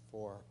has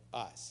for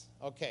us.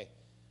 Okay,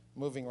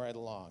 moving right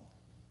along.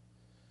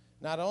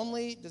 Not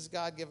only does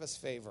God give us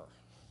favor,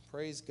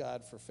 praise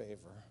God for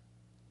favor.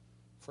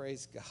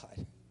 Praise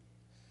God.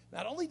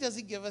 Not only does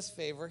he give us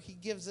favor, he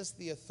gives us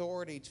the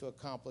authority to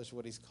accomplish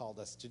what he's called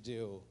us to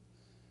do.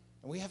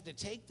 And we have to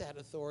take that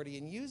authority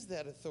and use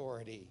that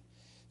authority.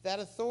 That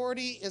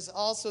authority is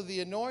also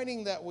the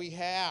anointing that we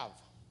have.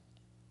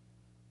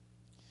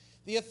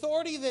 The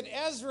authority that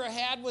Ezra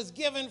had was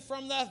given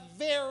from the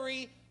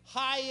very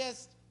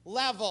highest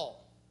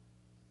level.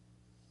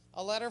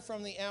 A letter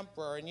from the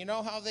emperor. And you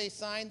know how they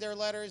signed their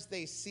letters?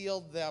 They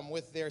sealed them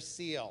with their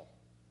seal.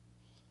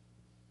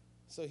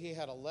 So he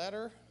had a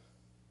letter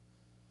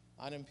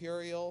on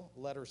imperial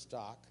letter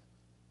stock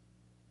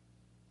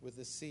with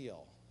a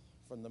seal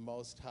from the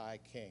Most High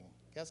King.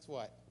 Guess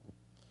what?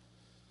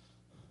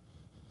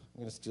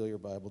 I'm going to steal your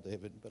Bible,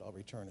 David, but I'll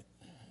return it.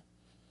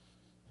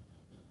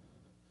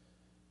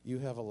 You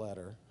have a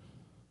letter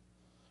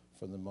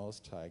from the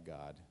Most High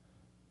God,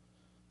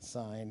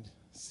 signed,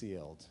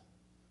 sealed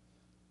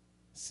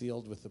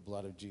with the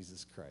blood of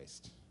Jesus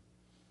Christ.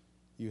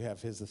 You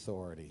have his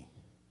authority.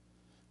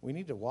 We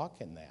need to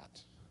walk in that.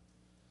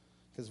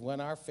 Because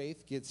when our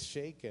faith gets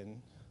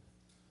shaken,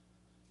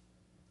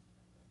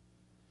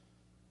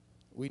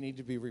 we need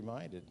to be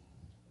reminded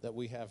that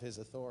we have his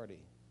authority.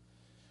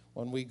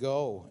 When we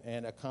go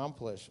and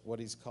accomplish what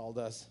he's called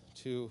us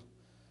to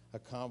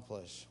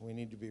accomplish, we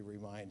need to be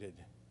reminded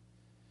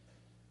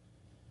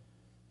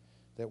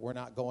that we're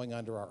not going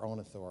under our own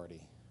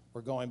authority.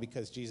 We're going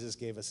because Jesus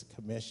gave us a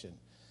commission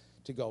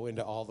to go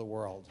into all the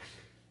world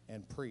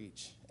and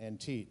preach and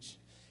teach.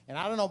 And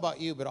I don't know about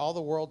you, but all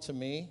the world to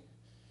me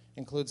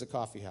includes a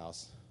coffee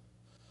house.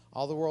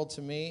 All the world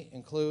to me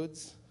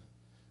includes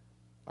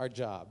our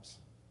jobs.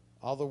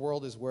 All the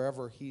world is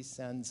wherever he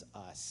sends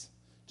us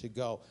to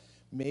go.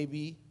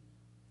 Maybe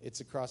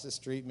it's across the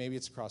street, maybe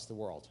it's across the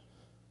world.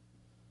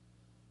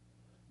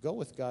 Go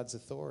with God's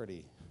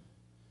authority.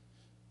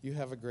 You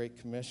have a great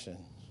commission.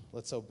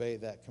 Let's obey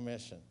that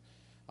commission.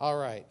 All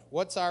right,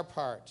 what's our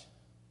part?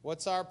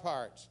 What's our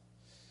part?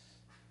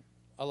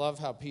 I love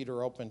how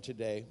Peter opened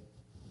today.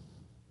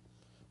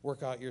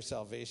 Work out your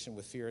salvation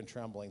with fear and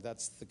trembling.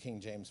 That's the King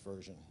James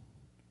Version,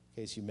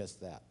 in case you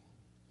missed that.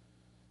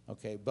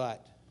 Okay,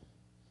 but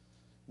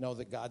know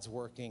that God's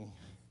working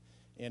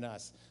in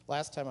us.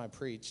 Last time I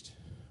preached,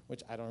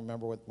 which I don't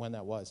remember when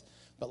that was,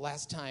 but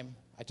last time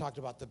I talked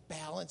about the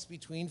balance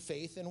between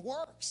faith and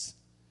works.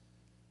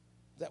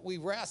 That we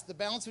rest, the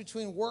balance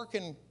between work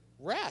and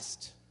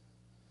rest.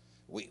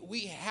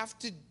 We have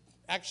to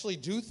actually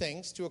do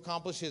things to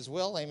accomplish his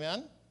will,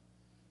 amen?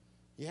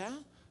 Yeah?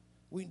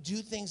 We do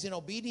things in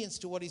obedience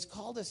to what he's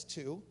called us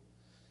to.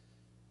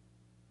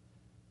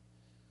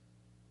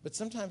 But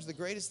sometimes the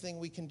greatest thing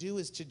we can do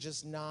is to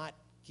just not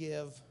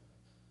give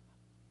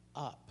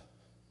up.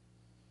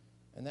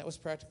 And that was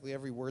practically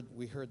every word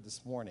we heard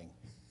this morning.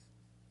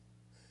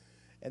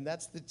 And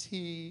that's the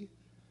T.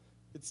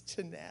 It's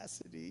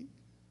tenacity.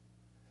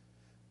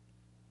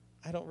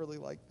 I don't really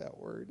like that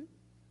word.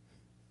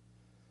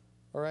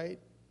 All right?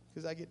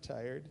 Because I get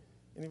tired.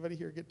 Anybody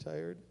here get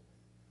tired?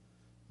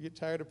 You get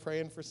tired of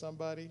praying for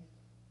somebody?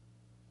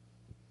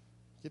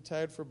 Get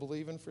tired for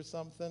believing for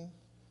something?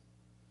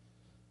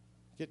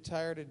 Get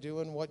tired of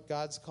doing what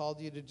God's called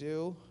you to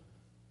do?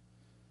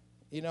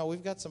 You know,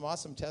 we've got some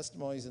awesome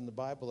testimonies in the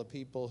Bible of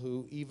people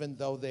who, even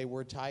though they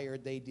were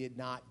tired, they did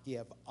not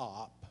give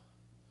up.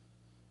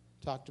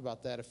 Talked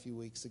about that a few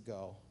weeks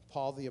ago.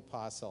 Paul the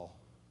Apostle.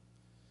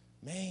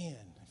 Man,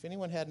 if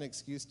anyone had an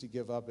excuse to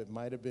give up, it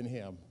might have been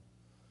him.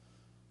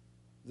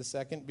 The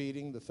second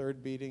beating, the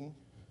third beating.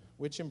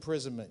 Which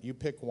imprisonment? You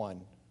pick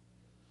one.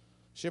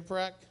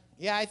 Shipwreck?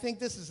 Yeah, I think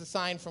this is a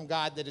sign from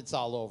God that it's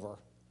all over.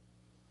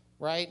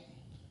 Right?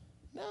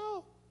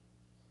 No.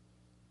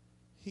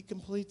 He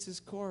completes his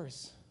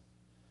course.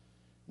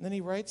 And then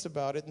he writes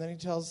about it, and then he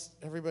tells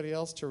everybody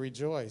else to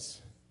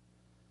rejoice.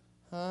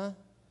 Huh?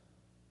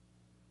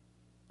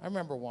 I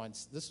remember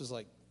once, this was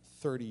like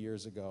 30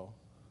 years ago.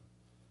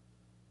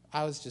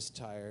 I was just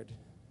tired.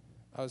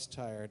 I was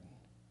tired.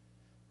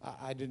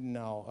 I didn't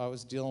know. I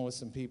was dealing with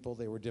some people.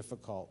 They were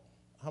difficult.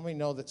 How many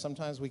know that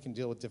sometimes we can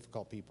deal with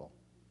difficult people?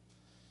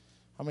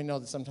 How many know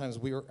that sometimes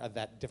we're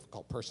that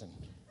difficult person?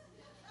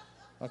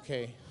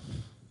 Okay.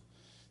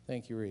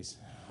 Thank you, Reese.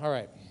 All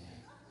right.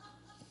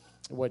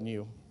 It wasn't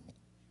you.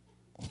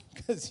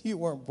 Because you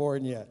weren't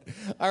born yet.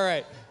 All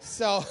right.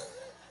 So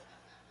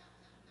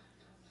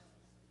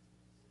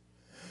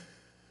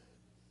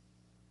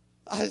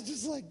I was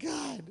just like,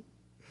 God,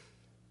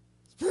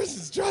 this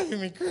person's driving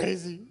me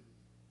crazy.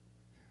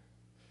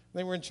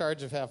 They were in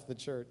charge of half the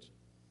church.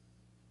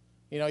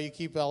 You know, you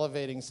keep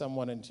elevating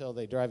someone until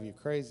they drive you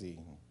crazy.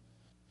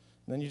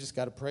 And then you just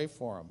got to pray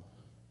for them.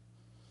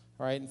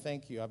 All right, and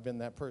thank you. I've been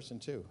that person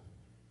too.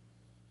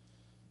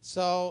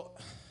 So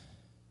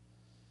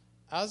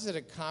I was at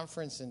a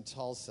conference in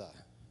Tulsa,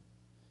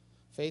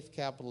 faith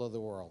capital of the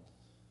world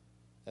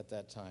at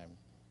that time.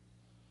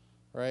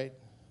 Right?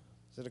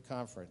 I was at a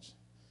conference.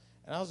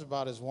 And I was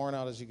about as worn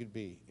out as you could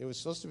be. It was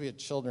supposed to be a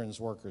children's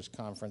workers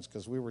conference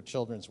because we were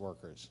children's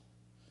workers.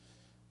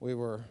 We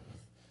were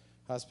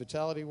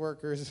hospitality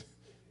workers,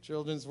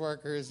 children's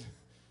workers,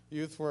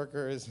 youth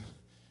workers,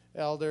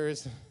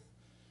 elders,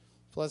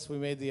 plus we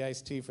made the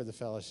iced tea for the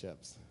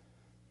fellowships.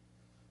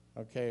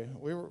 Okay,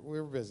 we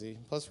were busy,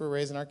 plus we're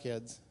raising our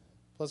kids,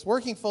 plus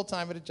working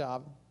full-time at a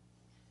job.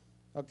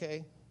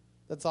 Okay,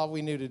 that's all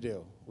we knew to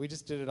do. We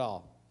just did it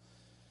all.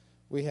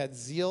 We had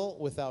zeal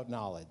without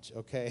knowledge,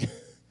 okay?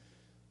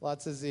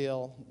 Lots of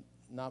zeal,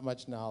 not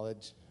much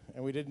knowledge,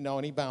 and we didn't know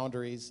any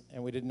boundaries,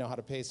 and we didn't know how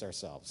to pace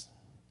ourselves.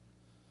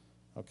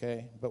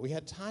 Okay? But we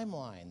had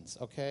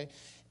timelines, okay?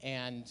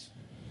 And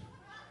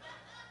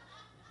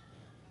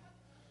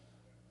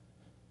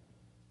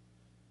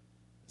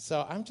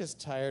so I'm just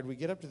tired. We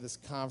get up to this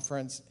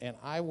conference, and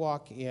I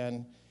walk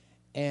in,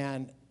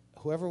 and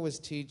whoever was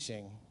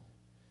teaching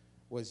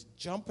was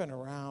jumping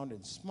around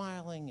and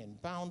smiling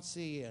and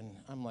bouncy, and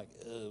I'm like,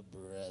 oh,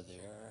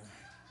 brother,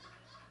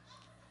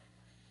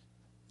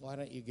 why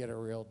don't you get a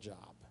real job?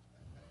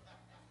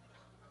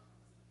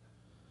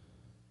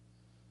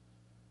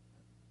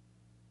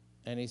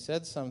 And he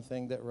said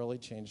something that really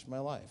changed my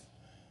life.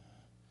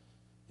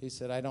 He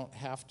said, I don't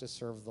have to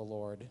serve the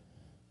Lord.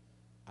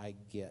 I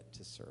get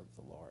to serve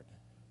the Lord.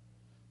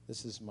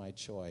 This is my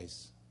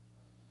choice.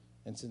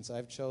 And since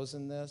I've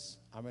chosen this,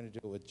 I'm going to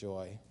do it with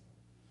joy.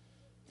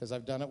 Because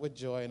I've done it with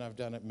joy and I've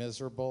done it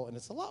miserable. And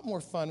it's a lot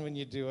more fun when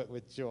you do it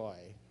with joy.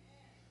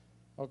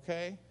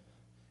 Okay?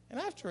 And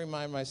I have to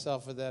remind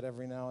myself of that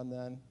every now and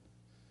then.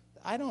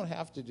 I don't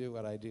have to do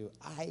what I do.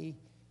 I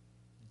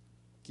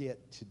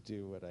get to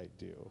do what I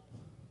do.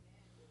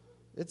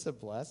 It's a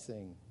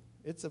blessing.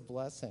 It's a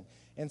blessing.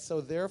 And so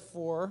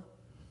therefore,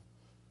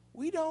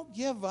 we don't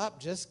give up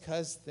just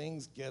because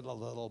things get a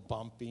little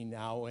bumpy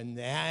now and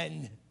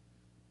then.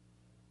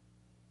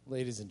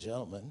 Ladies and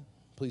gentlemen,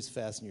 please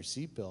fasten your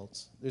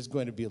seatbelts. There's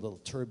going to be a little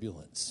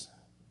turbulence.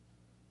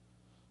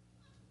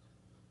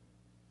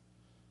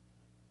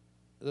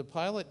 The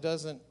pilot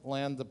doesn't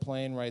land the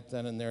plane right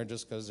then and there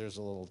just because there's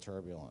a little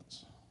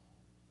turbulence.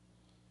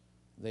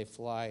 They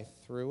fly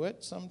through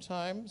it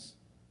sometimes.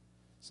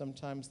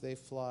 Sometimes they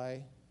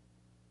fly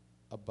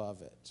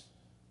above it.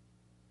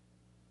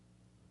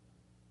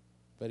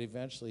 But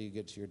eventually you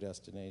get to your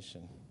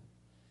destination.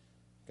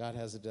 God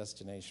has a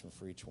destination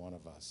for each one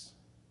of us.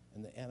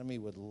 And the enemy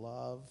would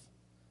love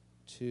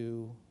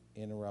to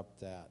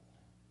interrupt that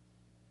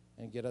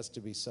and get us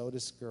to be so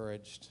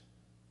discouraged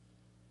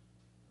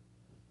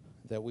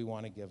that we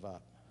want to give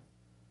up.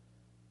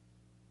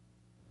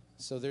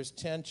 So there's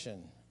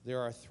tension. There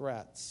are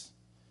threats.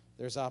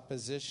 There's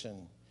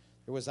opposition.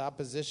 There was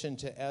opposition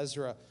to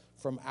Ezra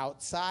from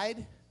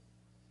outside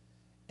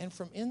and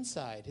from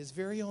inside, his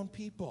very own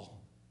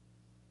people.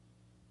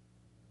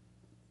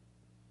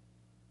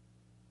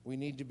 We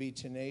need to be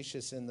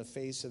tenacious in the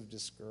face of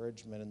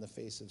discouragement, in the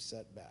face of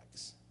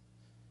setbacks.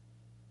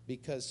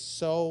 Because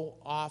so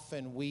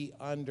often we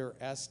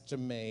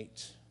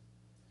underestimate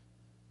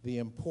the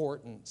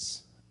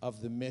importance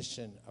of the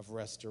mission of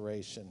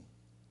restoration.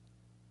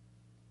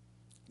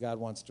 God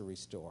wants to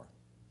restore.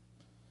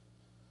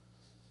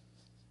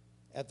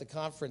 At the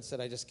conference that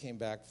I just came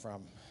back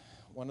from,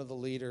 one of the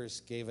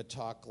leaders gave a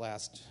talk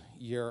last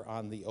year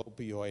on the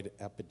opioid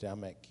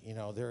epidemic. You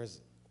know,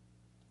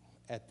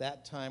 at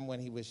that time when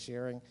he was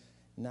sharing,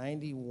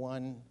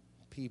 91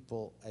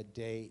 people a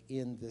day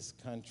in this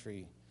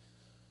country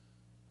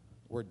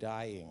were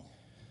dying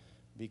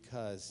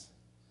because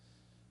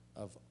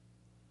of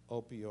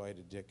opioid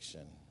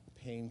addiction,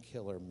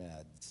 painkiller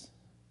meds,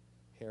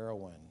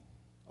 heroin,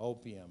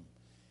 opium.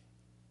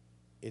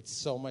 It's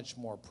so much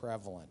more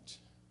prevalent.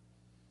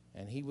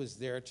 And he was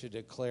there to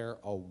declare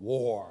a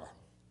war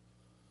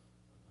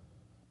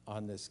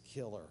on this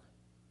killer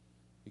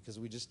because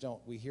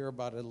we hear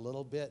about it a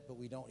little bit, but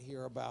we don't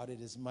hear about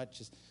it as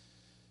much as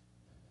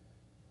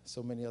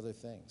so many other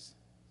things.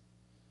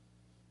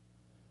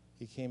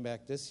 He came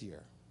back this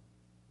year.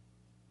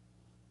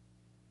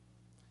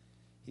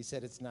 He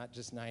said it's not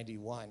just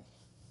 91.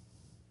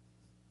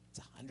 It's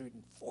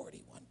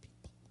 141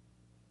 people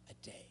a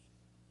day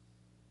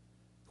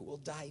who will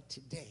die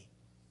today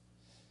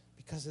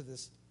because of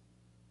this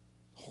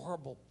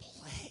horrible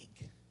plague.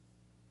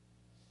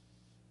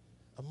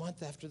 A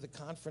month after the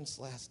conference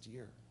last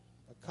year,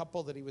 a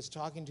couple that he was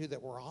talking to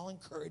that were all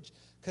encouraged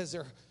because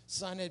their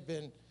son had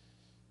been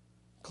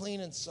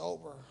clean and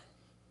sober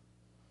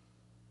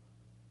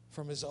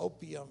from his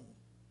opium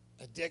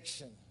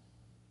addiction,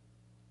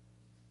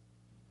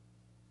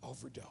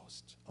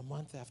 overdosed a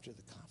month after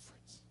the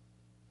conference.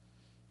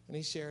 And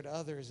he shared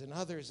others and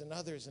others and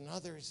others and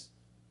others.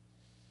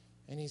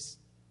 And he's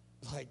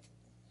like,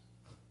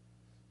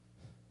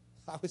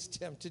 I was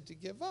tempted to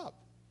give up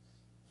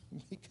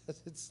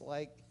because it's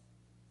like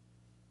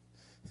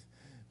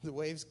the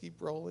waves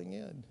keep rolling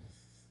in.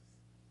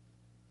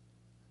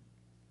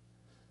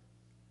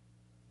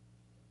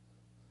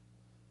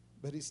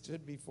 But he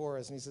stood before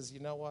us and he says, you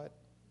know what?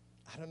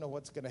 I don't know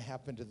what's going to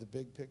happen to the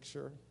big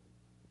picture.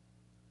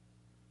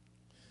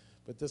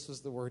 But this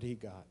was the word he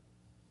got.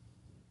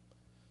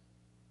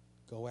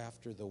 Go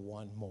after the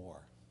one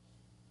more.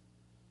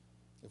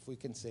 If we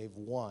can save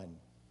one,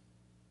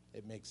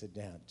 it makes a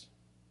dent.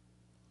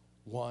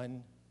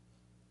 One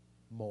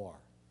more.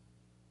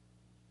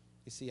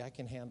 You see, I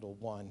can handle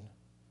one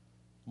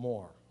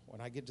more. When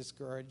I get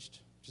discouraged,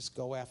 just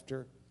go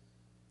after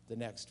the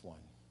next one.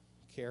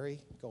 Carrie,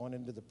 going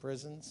into the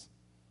prisons.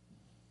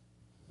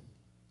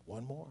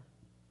 One more.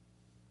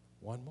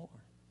 One more.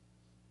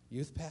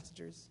 Youth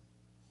pastors,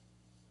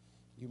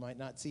 you might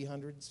not see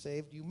hundreds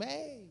saved. You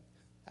may.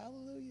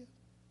 Hallelujah.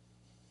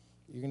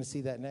 You're going to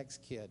see that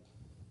next kid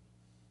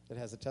that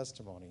has a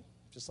testimony,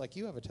 just like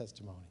you have a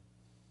testimony.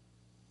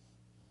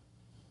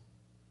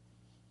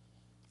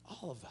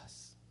 All of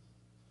us.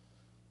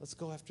 Let's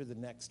go after the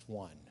next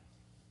one.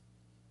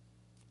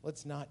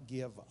 Let's not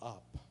give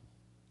up.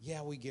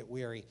 Yeah, we get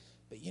weary.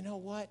 But you know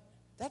what?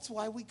 That's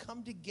why we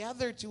come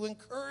together, to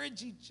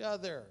encourage each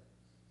other.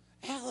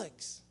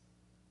 Alex,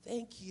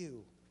 thank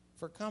you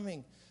for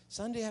coming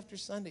Sunday after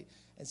Sunday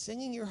and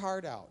singing your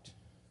heart out,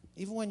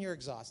 even when you're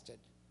exhausted.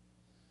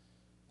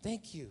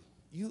 Thank you.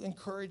 You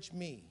encourage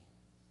me.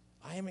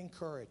 I am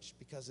encouraged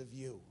because of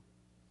you.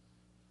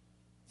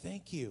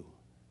 Thank you.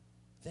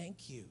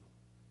 Thank you.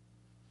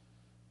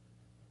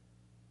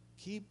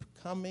 Keep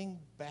coming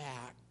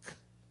back.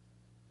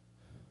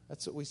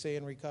 That's what we say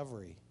in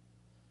recovery.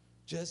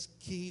 Just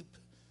keep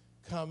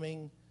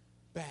coming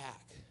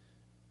back.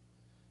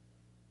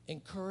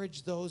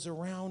 Encourage those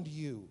around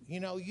you. You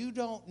know, you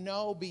don't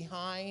know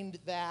behind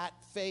that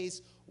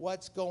face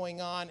what's going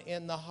on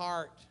in the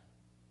heart.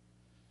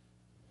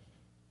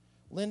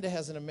 Linda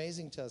has an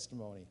amazing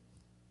testimony.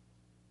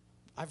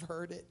 I've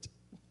heard it.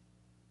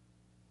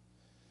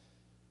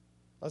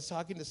 I was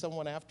talking to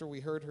someone after we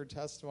heard her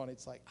testimony.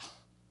 It's like,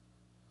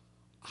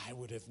 I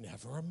would have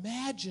never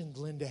imagined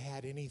Linda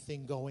had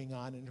anything going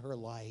on in her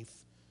life.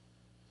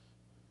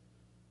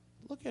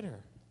 Look at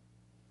her.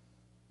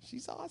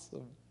 She's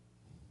awesome.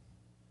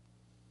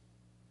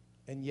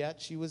 And yet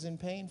she was in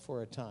pain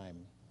for a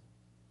time.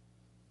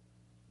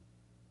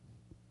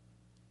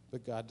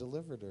 But God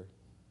delivered her.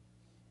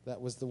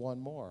 That was the one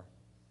more.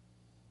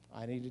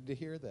 I needed to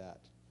hear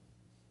that.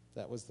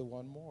 That was the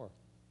one more.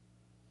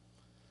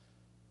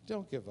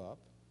 Don't give up.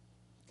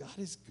 God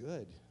is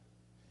good.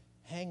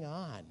 Hang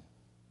on.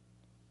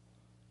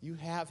 You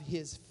have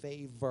his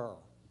favor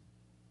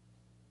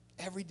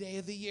every day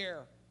of the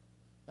year,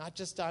 not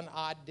just on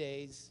odd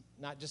days,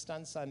 not just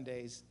on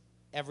Sundays,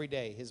 every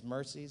day. His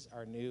mercies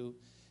are new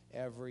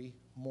every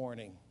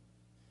morning.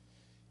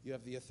 You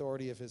have the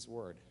authority of his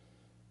word.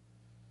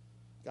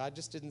 God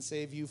just didn't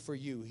save you for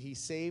you. He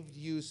saved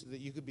you so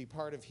that you could be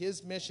part of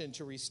his mission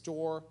to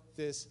restore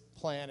this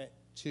planet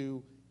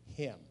to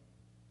him.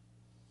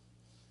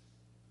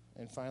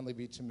 And finally,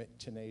 be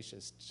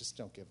tenacious. Just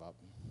don't give up.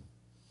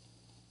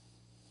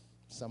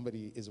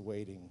 Somebody is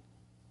waiting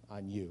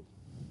on you.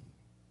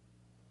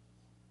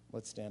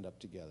 Let's stand up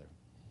together.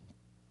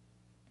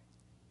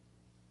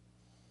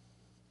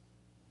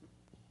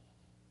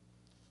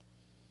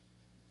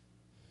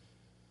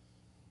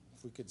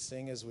 If we could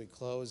sing as we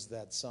close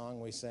that song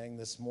we sang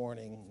this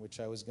morning, which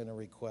I was going to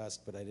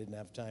request, but I didn't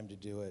have time to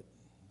do it.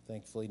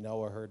 Thankfully,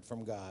 Noah heard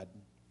from God.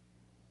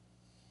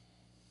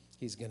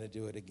 He's going to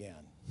do it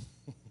again.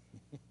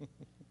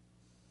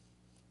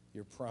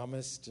 Your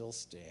promise still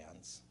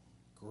stands.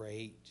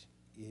 Great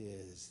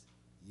is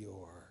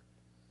your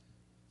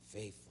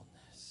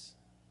faithfulness.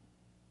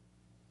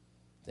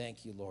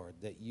 Thank you, Lord,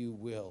 that you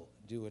will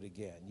do it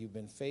again. You've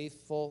been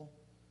faithful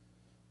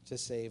to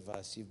save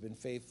us. You've been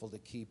faithful to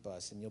keep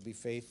us, and you'll be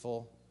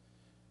faithful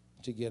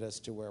to get us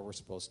to where we're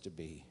supposed to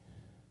be.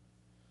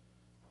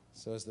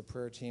 So as the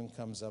prayer team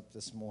comes up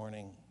this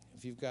morning,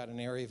 if you've got an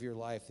area of your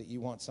life that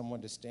you want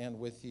someone to stand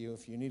with you,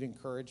 if you need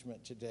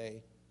encouragement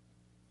today,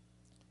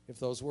 If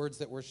those words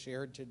that were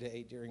shared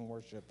today during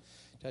worship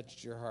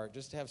touched your heart,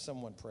 just have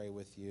someone pray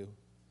with you.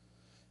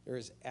 There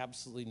is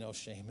absolutely no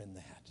shame in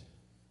that.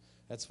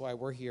 That's why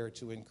we're here,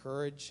 to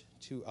encourage,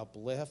 to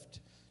uplift,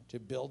 to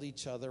build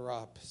each other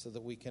up so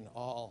that we can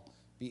all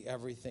be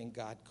everything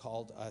God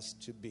called us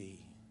to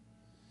be.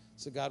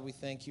 So God, we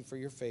thank you for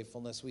your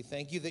faithfulness. We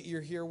thank you that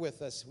you're here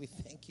with us. We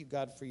thank you,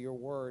 God, for your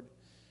word,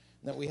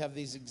 and that we have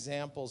these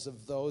examples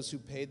of those who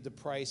paid the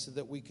price so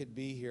that we could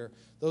be here,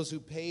 those who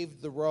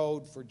paved the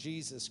road for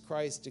Jesus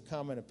Christ to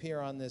come and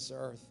appear on this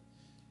earth.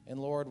 And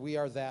Lord, we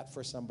are that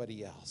for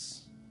somebody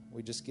else.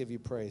 We just give you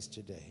praise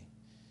today.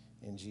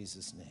 In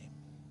Jesus' name.